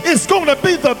one is going to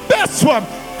be the best one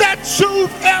that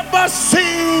you've ever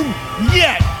seen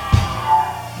yet.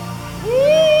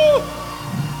 Woo!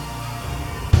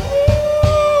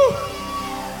 Woo!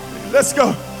 Let's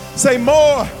go. Say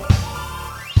more.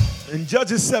 In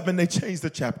Judges 7, they changed the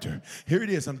chapter. Here it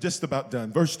is. I'm just about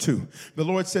done. Verse 2. The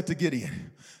Lord said to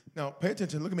Gideon. Now, pay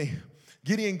attention. Look at me.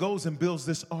 Gideon goes and builds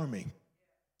this army.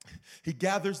 He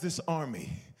gathers this army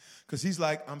because he's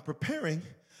like, I'm preparing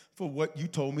for what you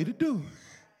told me to do.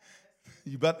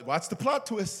 You better watch the plot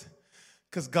twist,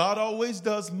 because God always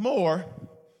does more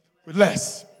with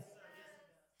less.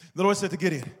 The Lord said to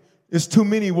Gideon, there's too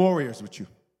many warriors with you.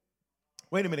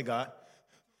 Wait a minute, God.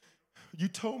 You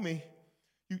told me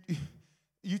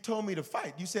to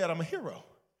fight. You said I'm a hero.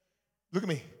 Look at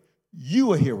me.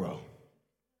 You a hero.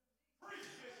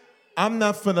 I'm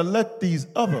not going to let these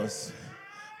others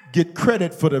get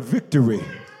credit for the victory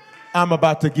I'm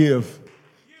about to give.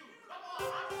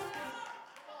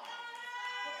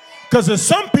 Because there's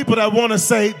some people that want to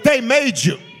say they made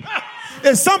you.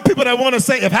 There's some people that want to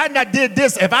say, if I not did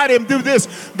this, if I didn't do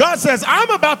this. God says, I'm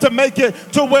about to make it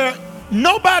to where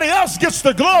nobody else gets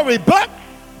the glory, but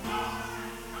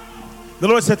the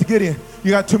Lord said to Gideon,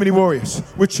 you got too many warriors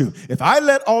with you. If I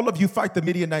let all of you fight the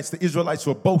Midianites, the Israelites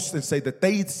will boast and say that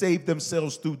they saved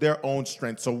themselves through their own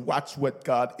strength. So watch what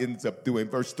God ends up doing.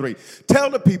 Verse 3. Tell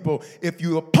the people, if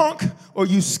you're a punk or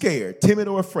you scared, timid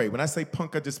or afraid. When I say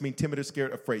punk, I just mean timid or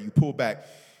scared, afraid. You pull back.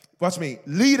 Watch me.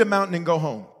 Lead a mountain and go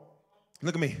home.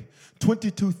 Look at me.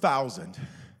 22,000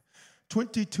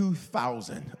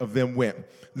 of them went,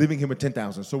 leaving him with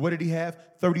 10,000. So what did he have?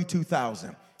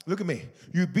 32,000. Look at me.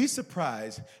 You'd be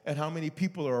surprised at how many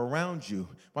people are around you.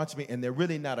 Watch me. And they're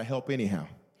really not a help anyhow.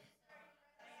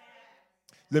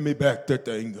 Let me back that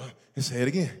thing up and say it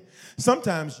again.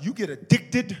 Sometimes you get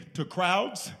addicted to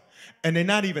crowds and they're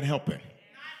not even helping.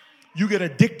 You get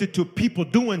addicted to people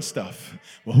doing stuff.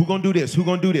 Well, who gonna do this? Who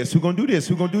gonna do this? Who gonna do this?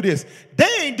 Who gonna do this? They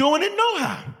ain't doing it no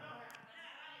how.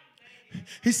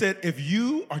 He said, if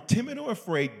you are timid or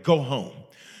afraid, go home.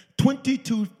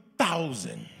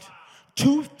 22,000.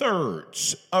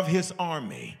 2/3 of his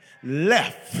army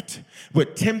left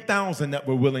with 10,000 that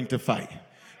were willing to fight.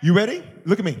 You ready?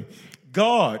 Look at me.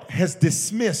 God has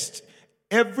dismissed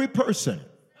every person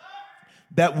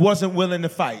that wasn't willing to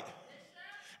fight.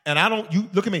 And I don't, you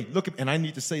look at me, and I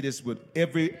need to say this with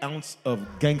every ounce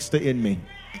of gangster in me.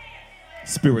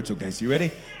 Spiritual gangster, you ready?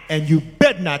 And you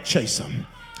better not chase them.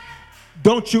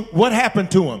 Don't you, what happened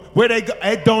to them? Where they go,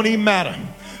 it don't even matter.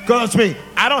 Because me,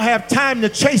 I don't have time to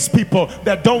chase people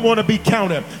that don't want to be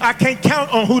counted. I can't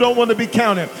count on who don't want to be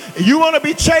counted. If you want to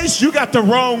be chased, you got the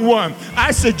wrong one.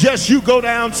 I suggest you go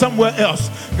down somewhere else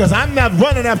because I'm not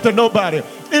running after nobody.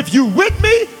 If you with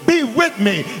me, be with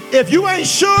me. If you ain't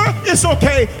sure, it's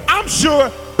okay. I'm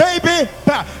sure, baby,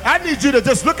 bye. I need you to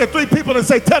just look at 3 people and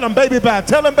say, tell them, baby, bye.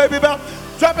 Tell them, baby, bye.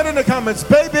 Drop it in the comments,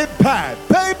 baby, bye.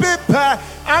 Baby, bye.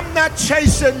 I'm not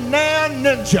chasing now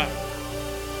ninja.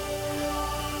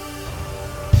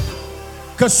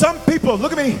 Because some people,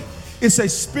 look at me, it's a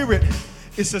spirit,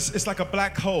 it's like a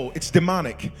black hole. It's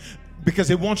demonic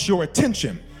because it wants your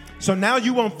attention. So now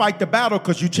you won't fight the battle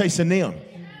because you're chasing them.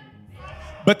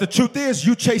 But the truth is,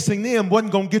 you chasing them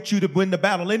wasn't going to get you to win the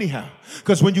battle anyhow.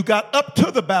 Because when you got up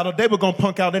to the battle, they were going to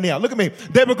punk out anyhow. Look at me.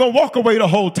 They were going to walk away the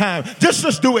whole time.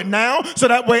 Just do it now so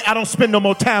that way I don't spend no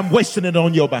more time wasting it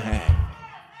on your behalf.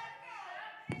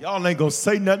 Y'all ain't going to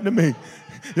say nothing to me.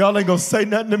 Y'all ain't going to say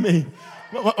nothing to me.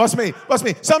 Watch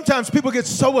me. Sometimes people get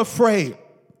so afraid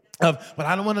of, but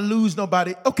I don't want to lose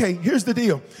nobody. Okay, here's the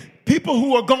deal. People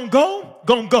who are going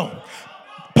to go.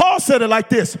 Paul said it like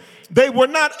this. They were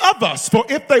not of us, for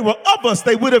if they were of us,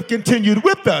 they would have continued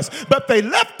with us. But they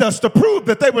left us to prove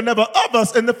that they were never of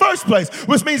us in the first place.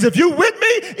 Which means if you with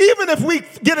me, even if we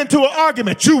get into an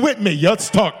argument, you with me. Let's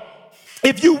talk.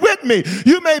 If you with me,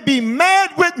 you may be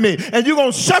mad with me and you're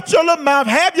going to shut your little mouth,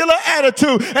 have your little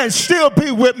attitude and still be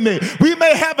with me. We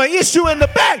may have an issue in the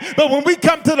back, but when we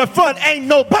come to the front, ain't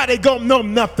nobody going to know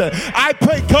nothing. I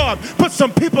pray God put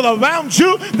some people around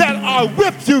you that are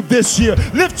with you this year.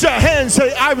 Lift your hand and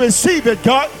say, I receive it,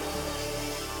 God.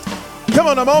 Come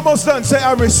on, I'm almost done. Say,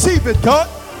 I receive it, God.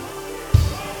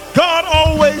 God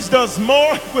always does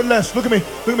more with less. Look at me,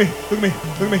 look at me, look at me,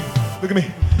 look at me, look at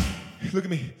me, look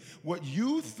at me. What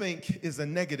you think is a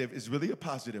negative is really a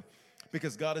positive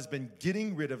because God has been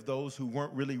getting rid of those who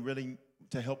weren't really willing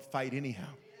to help fight anyhow.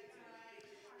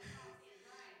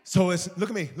 So it's, look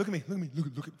at me. Look at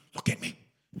me.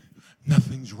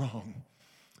 Nothing's wrong.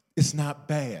 It's not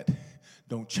bad.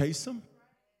 Don't chase them.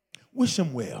 Wish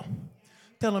them well.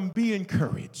 Tell them be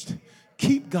encouraged.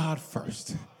 Keep God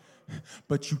first.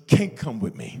 But you can't come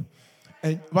with me.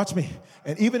 And watch me.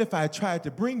 And even if I tried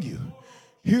to bring you,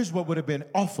 here's what would have been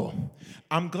awful.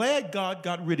 I'm glad God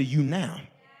got rid of you now.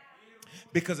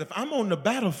 Because if I'm on the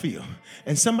battlefield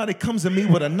and somebody comes at me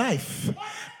with a knife,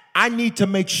 I need to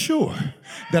make sure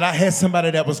that I had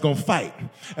somebody that was going to fight.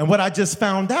 And what I just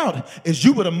found out is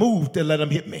you would have moved to let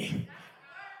them hit me.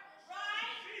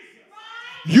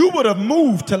 You would have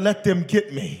moved to let them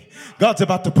get me. God's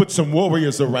about to put some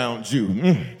warriors around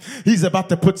you. He's about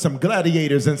to put some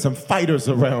gladiators and some fighters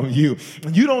around you.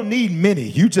 You don't need many.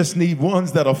 You just need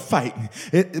ones that'll fight.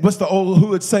 What's the old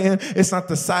hood saying? It's not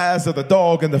the size of the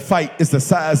dog in the fight. It's the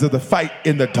size of the fight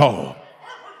in the dog.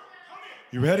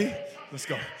 You ready? Let's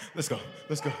go.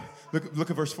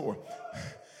 Look at verse 4.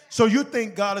 So you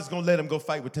think God is going to let him go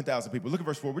fight with 10,000 people. Look at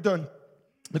verse 4. We're done.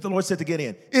 But the Lord said to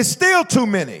Gideon, it's still too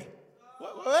many.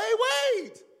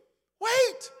 Wait.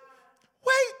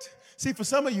 See, for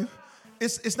some of you,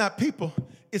 it's not people,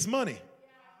 it's money.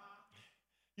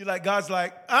 You're like, God's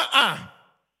like,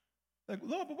 Like,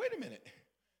 Lord, but wait a minute.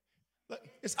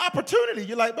 It's opportunity.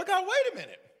 You're like, but God, wait a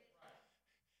minute.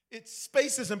 It's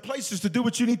spaces and places to do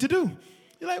what you need to do.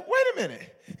 You're like, wait a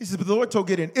minute. He says, but the Lord told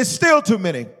Gideon, it's still too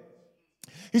many.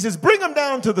 He says, bring them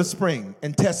down to the spring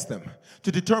and test them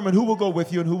to determine who will go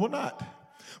with you and who will not.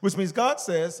 Which means God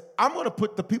says, I'm going to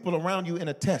put the people around you in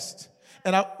a test.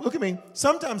 And look at me.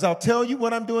 Sometimes I'll tell you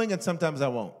what I'm doing and sometimes I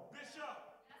won't.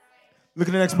 Look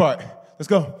at the next part. Let's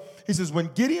go. He says, when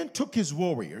Gideon took his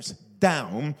warriors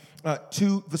down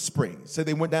to the spring. So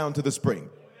they went down to the spring.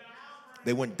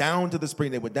 They went down to the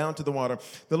spring. They went down to the water.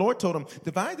 The Lord told them,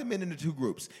 divide the men into 2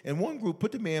 groups. In one group,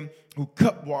 put the men who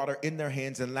cup water in their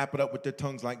hands and lap it up with their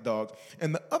tongues like dogs.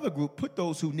 And the other group, put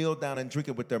those who kneel down and drink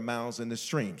it with their mouths in the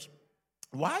streams.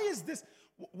 Why is this?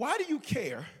 Why do you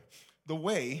care the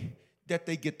way that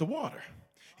they get the water?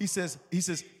 He says,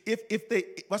 if they,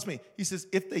 watch me. He says,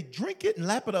 if they drink it and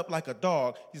lap it up like a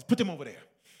dog, he says, put them over there.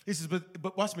 He says,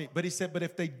 but watch me. But he said, but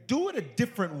if they do it a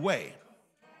different way,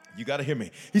 you got to hear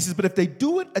me. He says, but if they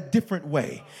do it a different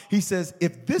way, he says,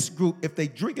 if this group, if they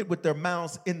drink it with their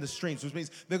mouths in the streams, which means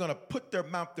they're going to put their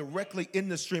mouth directly in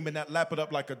the stream and not lap it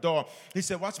up like a dog. He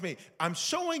said, watch me. I'm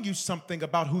showing you something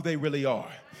about who they really are.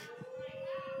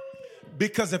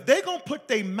 Because if they're going to put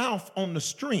their mouth on the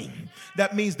stream,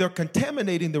 that means they're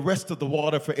contaminating the rest of the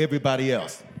water for everybody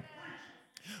else.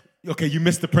 Okay, you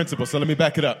missed the principle, so let me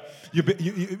back it up.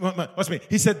 Watch me.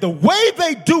 He said, the way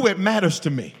they do it matters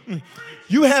to me.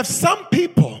 You have some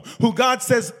people who God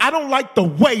says, I don't like the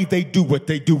way they do what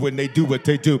they do when they do what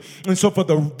they do. And so for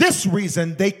this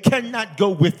reason, they cannot go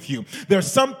with you. There's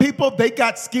some people, they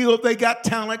got skill, they got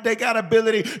talent, they got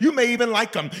ability. You may even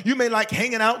like them. You may like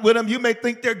hanging out with them. You may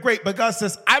think they're great. But God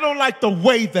says, I don't like the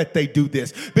way that they do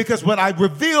this. Because what I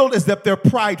revealed is that they're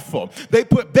prideful. They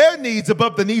put their needs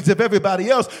above the needs of everybody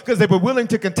else because they were willing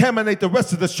to contaminate the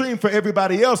rest of the stream for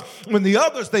everybody else. When the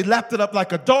others, they lapped it up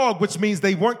like a dog, which means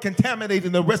they weren't contaminating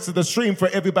the rest of the stream for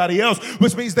everybody else,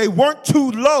 which means they weren't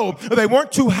too low or they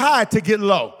weren't too high to get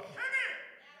low.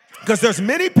 Because there's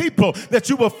many people that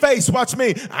you will face. Watch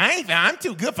me. I'm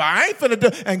too good for. I ain't finna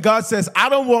do. And God says, I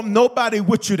don't want nobody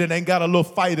with you that ain't got a little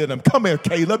fight in them. Come here,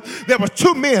 Caleb. There were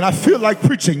 2 men. I feel like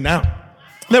preaching now.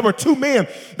 There were 2 men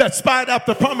that spied out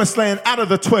the promised land out of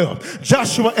the 12,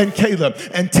 Joshua and Caleb.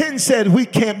 And 10 said, we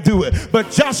can't do it.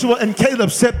 But Joshua and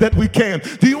Caleb said that we can.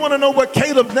 Do you want to know what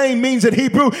Caleb's name means in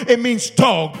Hebrew? It means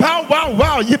dog. Bow, wow,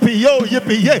 wow, yippee-yo,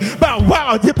 yippee-yay. Bow,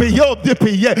 wow, yippee-yo,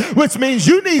 yippee-yay. Which means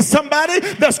you need somebody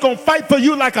that's going to fight for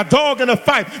you like a dog in a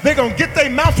fight. They're going to get their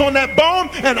mouth on that bone,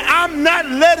 and I'm not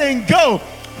letting go.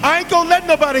 I ain't gonna let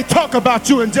nobody talk about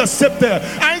you and just sit there.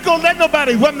 I ain't gonna let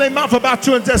nobody run their mouth about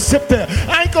you and just sit there.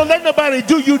 I ain't gonna let nobody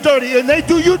do you dirty. And they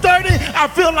do you dirty, I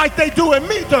feel like they doing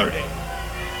me dirty.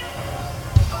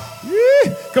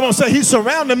 Yeah. Come on, say, he's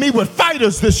surrounding me with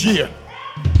fighters this year.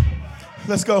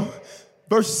 Let's go.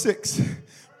 Verse 6.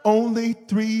 Only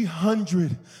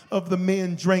 300 of the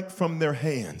men drank from their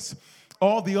hands.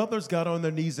 All the others got on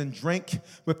their knees and drank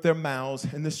with their mouths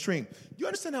in the stream. Do you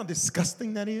understand how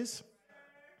disgusting that is?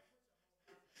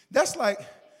 That's like,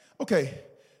 okay,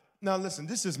 now listen,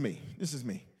 this is me. This is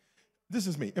me. This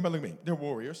is me. Everybody look at me. They're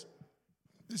warriors.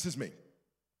 This is me.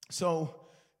 So,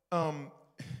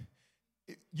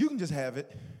 you can just have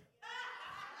it.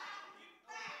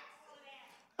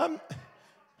 I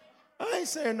ain't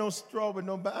saying no straw with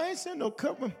nobody. I ain't saying no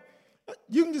cup.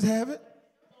 You can just have it.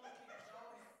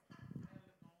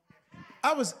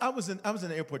 I was in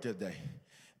the airport the other day,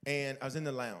 and I was in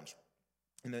the lounge.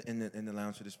 In the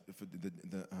lounge for the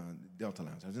Delta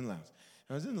Lounge. I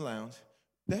was in the lounge.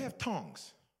 They have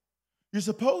tongs. You're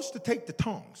supposed to take the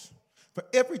tongs for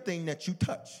everything that you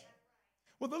touch.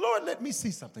 Well, the Lord let me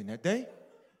see something that day.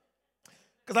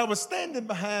 Because I was standing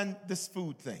behind this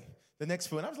food thing, the next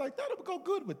food. And I was like, that would go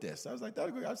good with this. I was like,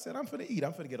 that'll go. I said, I'm finna eat.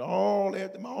 I'm finna get all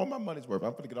my money's worth.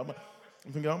 I'm finna get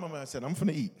all my money. I said, I'm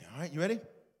finna eat. All right, you ready?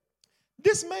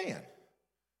 This man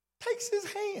takes his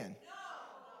hand.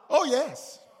 Oh,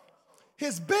 yes.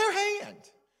 His bare hand.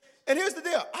 And here's the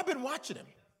deal. I've been watching him.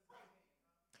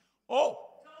 Oh,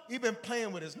 he's been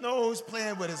playing with his nose,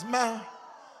 playing with his mouth.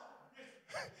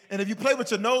 And if you play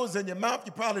with your nose and your mouth,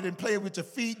 you probably didn't play with your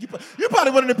feet. You're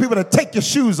probably one of the people that take your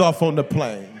shoes off on the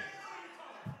plane.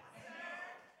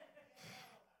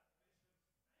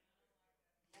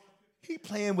 He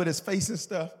playing with his face and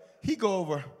stuff. He go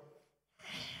over.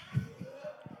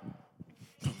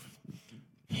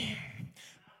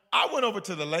 I went over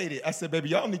to the lady. I said, baby,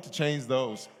 y'all need to change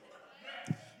those.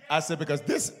 I said, because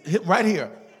this right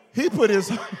here, he put his,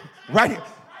 right here,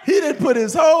 he didn't put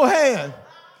his whole hand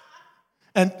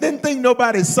and didn't think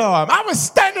nobody saw him. I was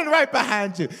standing right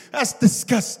behind you. That's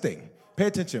disgusting. Pay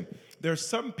attention. There are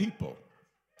some people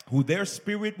who their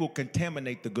spirit will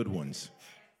contaminate the good ones.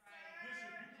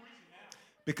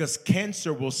 Because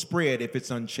cancer will spread if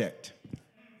it's unchecked.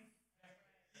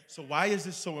 So why is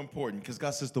this so important? Because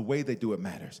God says the way they do it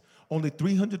matters. Only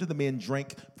 300 of the men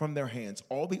drank from their hands.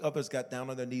 All the others got down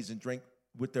on their knees and drank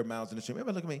with their mouths in the stream.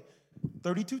 Everybody look at me.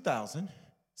 32,000.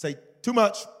 Say, too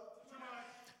much.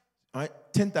 All right,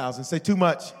 10,000. Say, too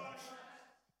much.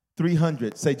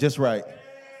 300. Say, just right.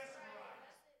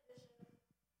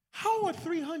 How are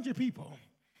 300 people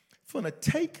going to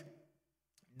take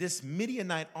this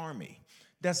Midianite army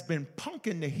that's been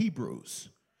punking the Hebrews,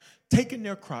 taking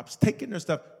their crops, taking their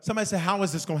stuff? Somebody say, how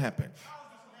is this going to happen?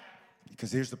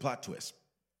 Because here's the plot twist.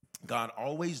 God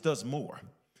always does more,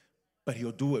 but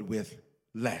he'll do it with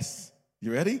less.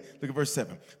 You ready? Look at verse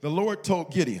 7. The Lord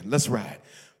told Gideon, let's ride,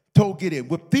 told Gideon,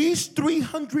 with these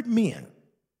 300 men,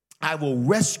 I will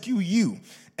rescue you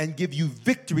and give you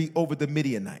victory over the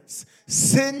Midianites.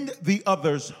 Send the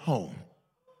others home.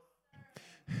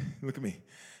 Look at me.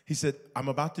 He said, I'm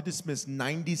about to dismiss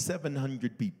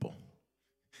 9,700 people.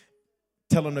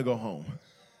 Tell them to go home.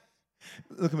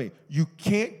 Look at me. You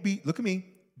can't be, look at me.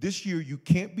 This year, you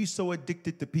can't be so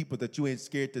addicted to people that you ain't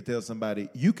scared to tell somebody,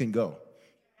 you can go.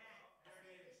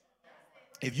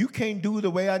 If you can't do it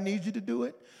the way I need you to do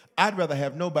it, I'd rather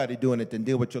have nobody doing it than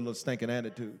deal with your little stinking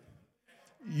attitude.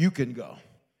 you can go.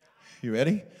 You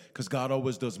ready? Because God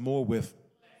always does more with.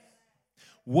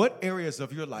 What areas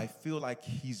of your life feel like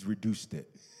he's reduced it?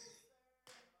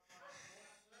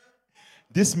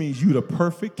 This means you're the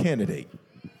perfect candidate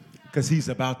because he's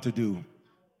about to do.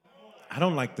 I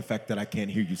don't like the fact that I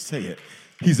can't hear you say it.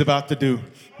 He's about to do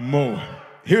more.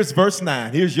 Here's verse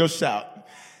 9. Here's your shout.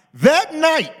 That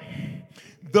night,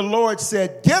 the Lord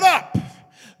said, get up,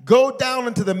 go down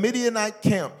into the Midianite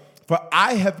camp, for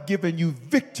I have given you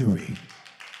victory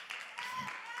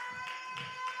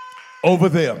over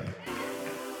them.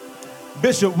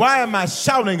 Bishop, why am I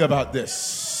shouting about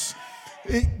this?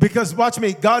 Because watch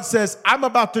me, God says, I'm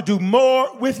about to do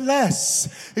more with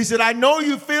less. He said, I know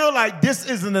you feel like this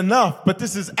isn't enough, but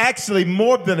this is actually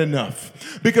more than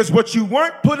enough. Because what you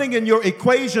weren't putting in your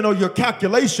equation or your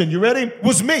calculation, you ready,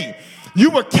 was me. You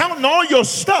were counting all your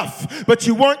stuff, but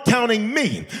you weren't counting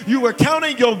me. You were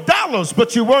counting your dollars,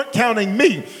 but you weren't counting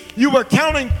me. You were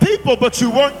counting people, but you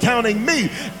weren't counting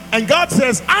me. And God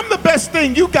says, I'm the best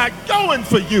thing you got going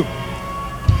for you.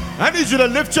 I need you to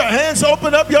lift your hands,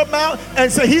 open up your mouth,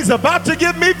 and say, he's about to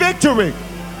give me victory.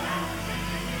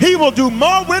 He will do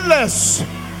more with less.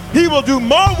 He will do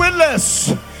more with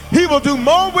less. He will do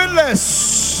more with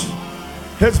less.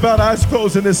 Heads bowed, eyes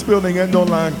closed in this building and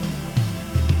online.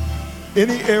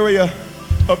 Any area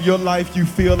of your life you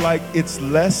feel like it's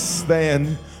less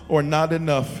than or not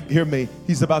enough, hear me,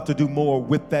 he's about to do more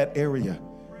with that area.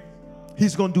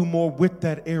 He's going to do more with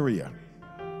that area.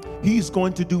 He's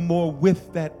going to do more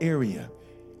with that area.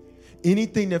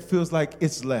 Anything that feels like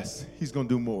it's less, he's going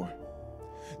to do more.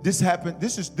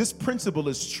 This principle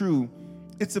is true.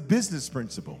 It's a business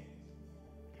principle.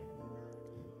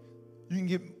 You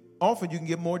can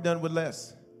get more done with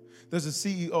less. There's a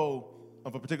CEO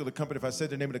of a particular company. If I said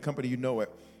the name of the company, you know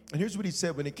it. And here's what he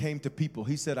said when it came to people.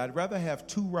 He said, I'd rather have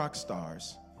 2 rock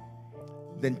stars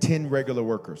than 10 regular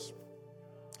workers.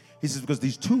 He says, because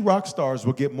these 2 rock stars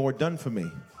will get more done for me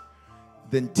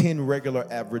than 10 regular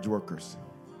average workers.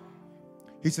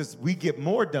 He says, we get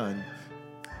more done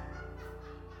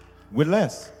with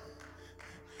less.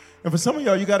 And for some of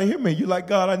y'all, you got to hear me. You're like,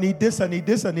 God, I need this, I need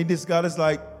this, I need this. God is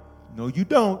like, no, you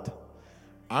don't.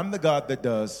 I'm the God that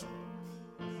does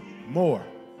more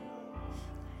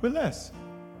with less.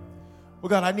 Well,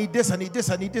 God, I need this, I need this,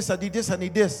 I need this, I need this, I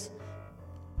need this.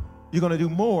 You're going to do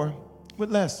more with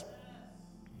less.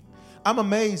 I'm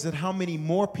amazed at how many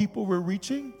more people we're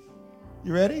reaching.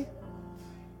 You ready?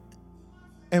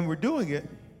 And we're doing it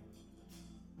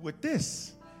with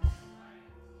this.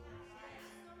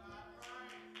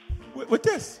 With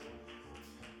this.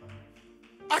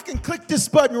 I can click this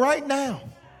button right now,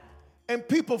 and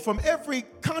people from every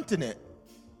continent.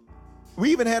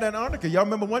 We even had Antarctica. Y'all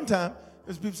remember one time,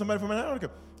 there's somebody from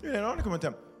Antarctica. You had Antarctica one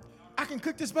time. I can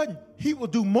click this button. He will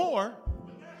do more,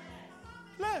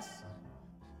 less.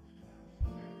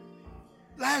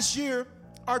 Last year,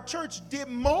 our church did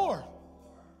more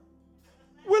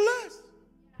with less.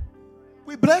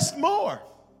 We blessed more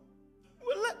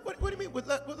with less. What do you mean with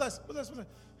less? With less? With less? With less?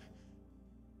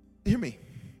 Hear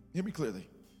me clearly.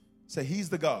 Say, he's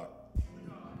the God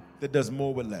that does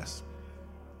more with less.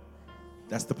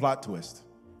 That's the plot twist.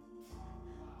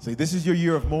 Say, this is your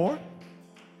year of more.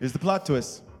 Here's the plot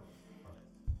twist.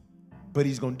 But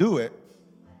he's going to do it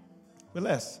with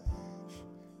less.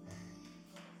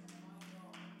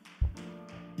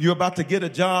 You're about to get a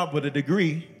job with a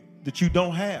degree that you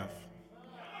don't have.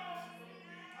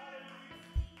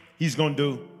 He's going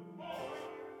to do.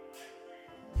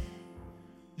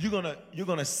 You're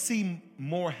gonna see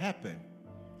more happen,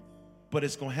 but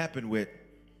it's going to happen with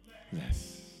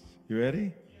less. You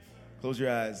ready? Close your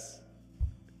eyes.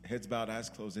 Heads bowed, eyes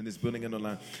closed. In this building and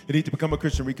online, you need to become a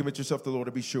Christian. Recommit yourself to the Lord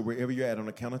to be sure wherever you're at on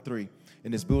the count of 3.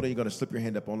 In this building, you're going to slip your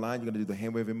hand up. Online, you're going to do the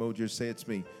hand wave emoji or say it's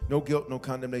me. No guilt, no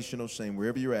condemnation, no shame.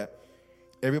 Wherever you're at,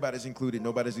 everybody's included.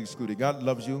 Nobody's excluded. God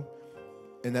loves you,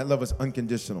 and that love is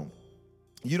unconditional.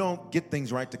 You don't get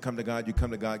things right to come to God. You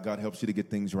come to God. God helps you to get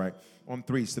things right. On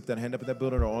 3, slip that hand up in that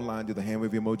building or online. Do the hand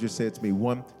wave emoji or say it's me.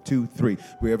 1, 2, 3.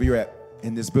 Wherever you're at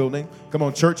in this building. Come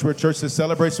on, church. We're a church that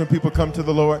celebrates when people come to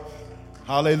the Lord.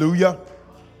 Hallelujah.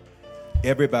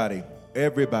 Everybody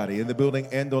in the building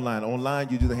and online. Online,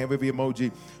 you do the hand wave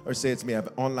emoji or say it's me. I have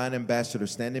an online ambassador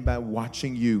standing by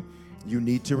watching you. You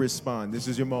need to respond. This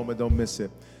is your moment. Don't miss it.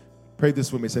 Pray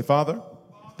this with me. Say, Father,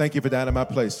 thank you for dying in my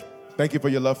place. Thank you for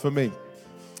your love for me.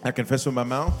 I confess with my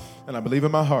mouth and I believe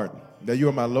in my heart that you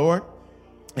are my Lord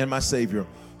and my Savior.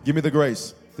 Give me the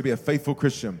grace to be a faithful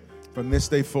Christian from this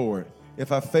day forward.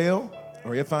 If I fail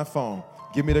or if I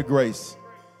fall, give me the grace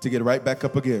to get right back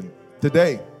up again.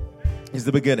 Today is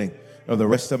the beginning of the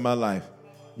rest of my life.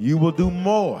 You will do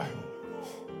more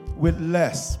with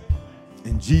less.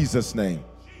 In Jesus' name.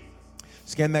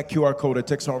 Scan that QR code at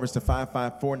Text Harvest to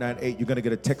 55498. You're going to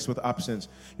get a text with options.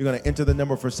 You're going to enter the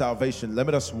number for salvation.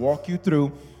 Let us walk you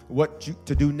through what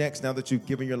to do next now that you've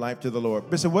given your life to the Lord.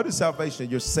 Bishop, what is salvation?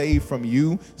 You're saved from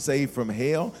you, saved from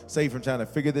hell, saved from trying to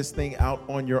figure this thing out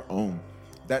on your own.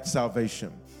 That's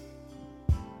salvation.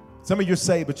 Some of you are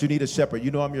saved, but you need a shepherd.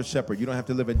 You know I'm your shepherd. You don't have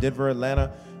to live in Denver,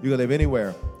 Atlanta. You can live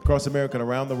anywhere across America and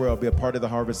around the world. Be a part of the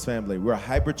Harvest family. We're a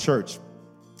hybrid church.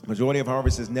 Majority of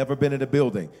Harvest has never been in a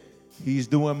building. He's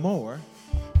doing more.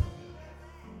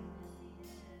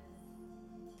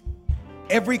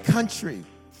 Every country.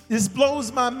 This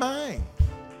blows my mind.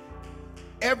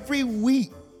 Every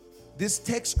week, this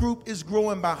text group is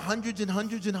growing by hundreds and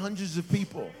hundreds and hundreds of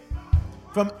people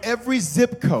from every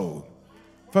zip code,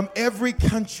 from every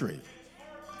country.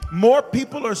 More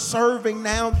people are serving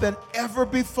now than ever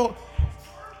before.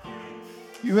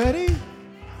 You ready?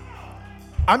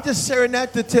 I'm just sharing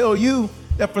that to tell you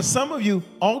that for some of you,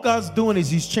 all God's doing is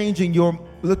he's changing your,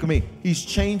 look at me, he's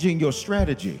changing your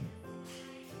strategy.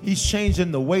 He's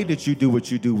changing the way that you do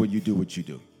what you do when you do what you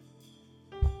do.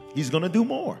 He's going to do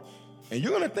more. And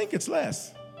you're going to think it's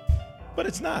less, but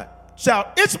it's not.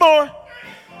 Shout, it's more.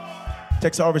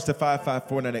 Text Harvest to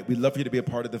 55498. We'd love for you to be a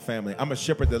part of the family. I'm a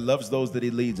shepherd that loves those that he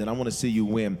leads, and I want to see you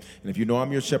win. And if you know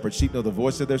I'm your shepherd, sheep know the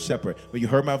voice of their shepherd. When you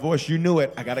heard my voice, you knew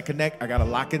it. I got to connect. I got to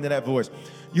lock into that voice.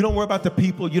 You don't worry about the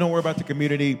people. You don't worry about the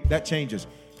community. That changes.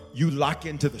 You lock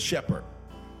into the shepherd.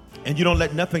 And you don't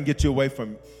let nothing get you away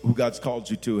from who God's called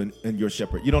you to and your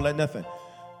shepherd. You don't let nothing.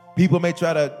 People may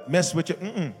try to mess with you.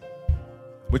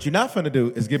 What you're not going to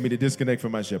do is get me to disconnect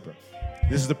from my shepherd.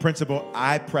 This is the principle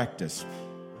I practice.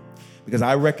 Because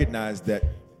I recognize that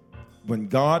when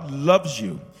God loves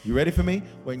you, you ready for me?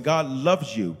 When God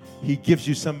loves you, he gives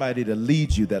you somebody to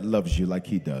lead you that loves you like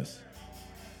he does.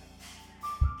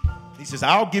 He says,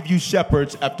 I'll give you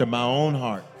shepherds after my own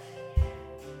heart.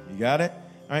 You got it?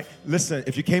 All right. Listen,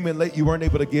 if you came in late, you weren't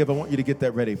able to give, I want you to get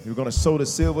that ready. You're going to sow the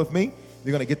seed with me.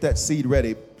 You're going to get that seed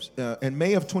ready. In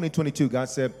May of 2022, God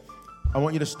said, I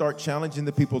want you to start challenging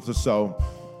the people to sow.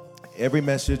 Every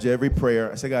message, every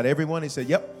prayer. I said, God, everyone? He said,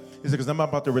 yep. He said, because I'm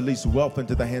about to release wealth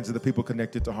into the hands of the people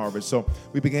connected to Harvest. So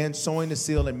we began sowing the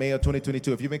seal in May of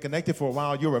 2022. If you've been connected for a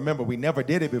while, you'll remember we never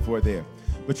did it before there.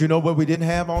 But you know what we didn't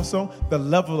have also? The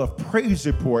level of praise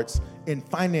reports in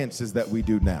finances that we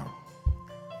do now.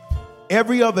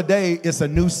 Every other day, it's a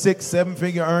new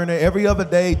 6-7-figure earner. Every other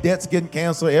day, debt's getting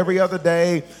canceled. Every other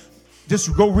day,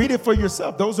 just go read it for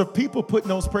yourself. Those are people putting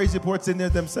those praise reports in there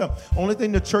themselves. Only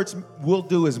thing the church will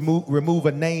do is remove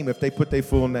a name if they put their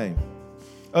full name.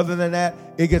 Other than that,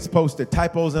 it gets posted,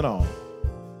 typos and all.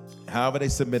 However, they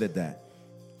submitted that.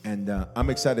 And I'm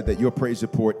excited that your praise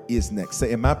report is next.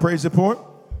 Say, in my praise report,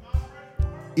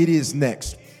 it is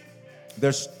next.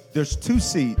 There's two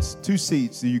seeds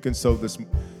that you can sow this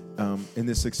in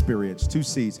this experience. 2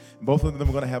 seeds. Both of them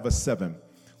are going to have a 7.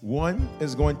 One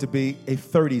is going to be a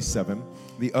 37.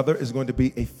 The other is going to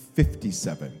be a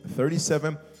 57.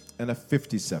 37 and a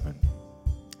 57.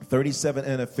 37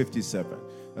 and a 57.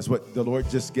 That's what the Lord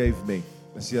just gave me.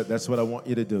 That's what I want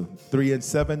you to do. 3 and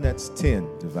 7, that's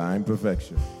 10. Divine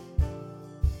perfection.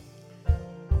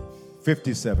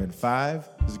 57. 5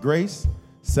 is grace.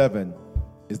 7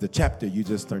 is the chapter you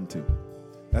just turned to.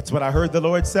 That's what I heard the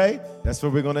Lord say. That's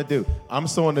what we're going to do. I'm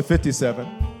sowing the 57.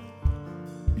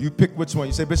 You pick which one.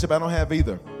 You say, Bishop, I don't have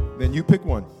either. Then you pick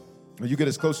one. Or you get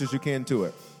as close as you can to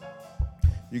it.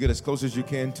 You get as close as you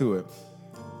can to it.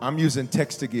 I'm using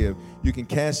text to give. You can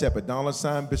cash app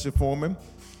 $, Bishop Foreman,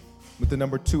 with the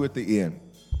number 2 at the end.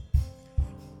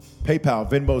 PayPal,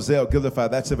 Venmo, Zelle, Givelify,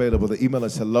 that's available. The email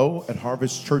is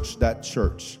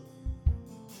hello@harvestchurch.church.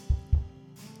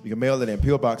 You can mail it in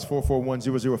P.O. Box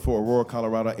 441004, Aurora,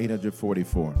 Colorado,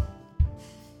 844.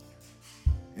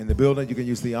 In the building, you can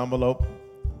use the envelope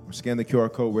or scan the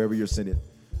QR code wherever you're sending it.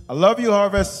 I love you,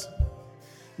 Harvest.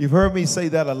 You've heard me say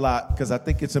that a lot because I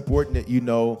think it's important that you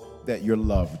know that you're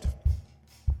loved.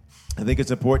 I think it's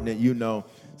important that you know.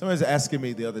 Someone was asking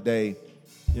me the other day,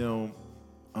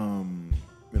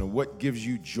 what gives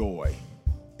you joy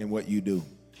in what you do?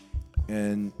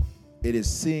 And it is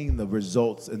seeing the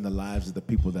results in the lives of the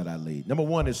people that I lead. Number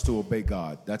 1 is to obey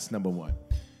God. That's number 1.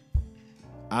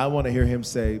 I want to hear him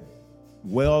say,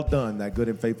 well done, that good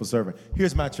and faithful servant.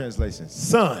 Here's my translation.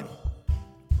 Son,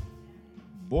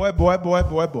 boy.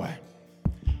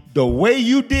 The way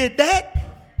you did that,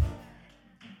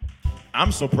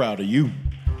 I'm so proud of you.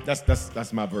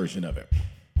 That's my version of it.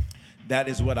 That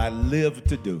is what I live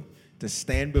to do, to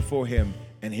stand before him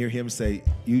and hear him say,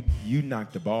 you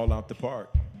knocked the ball out the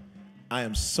park. I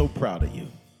am so proud of you.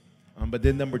 But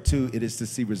then number 2, it is to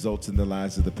see results in the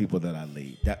lives of the people that I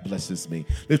lead. That blesses me.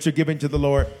 Lift your giving to the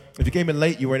Lord. If you came in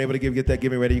late, you weren't able to get that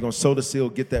giving ready. You're going to sow the seal,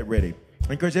 get that ready.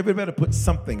 I encourage everybody to put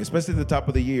something, especially at the top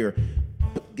of the year,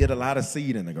 get a lot of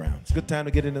seed in the ground. It's a good time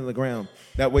to get it in the ground.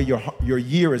 That way your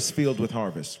year is filled with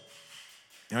harvest.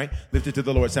 All right? Lift it to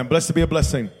the Lord. Say, I'm blessed to be a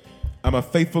blessing. I'm a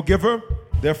faithful giver,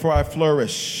 therefore I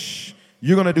flourish.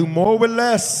 You're going to do more with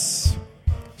less,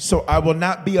 so I will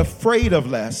not be afraid of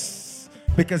less,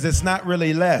 because it's not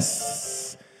really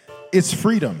less. It's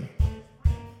freedom.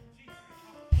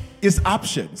 It's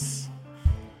options.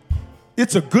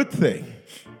 It's a good thing.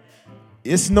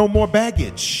 It's no more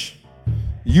baggage.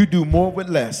 You do more with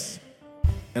less,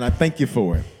 and I thank you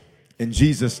for it. In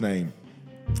Jesus' name.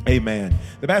 Amen.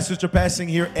 The baskets are passing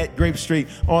here at Grape Street.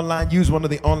 Online, use one of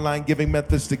the online giving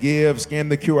methods to give. Scan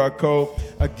the QR code.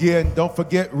 Again, don't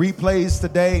forget replays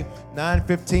today,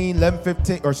 9:15,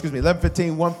 11:15, or excuse me,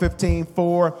 11:15, 1:15,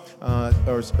 4,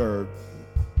 or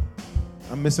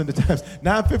I'm missing the times.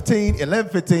 9:15,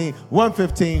 11:15,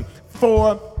 1:15,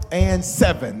 4, and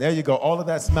 7. There you go. All of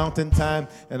that's mountain time.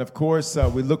 And of course,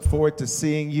 we look forward to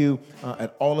seeing you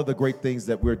at all of the great things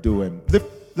that we're doing.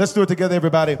 Let's do it together,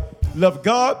 everybody. Love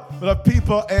God, love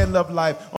people, and love life.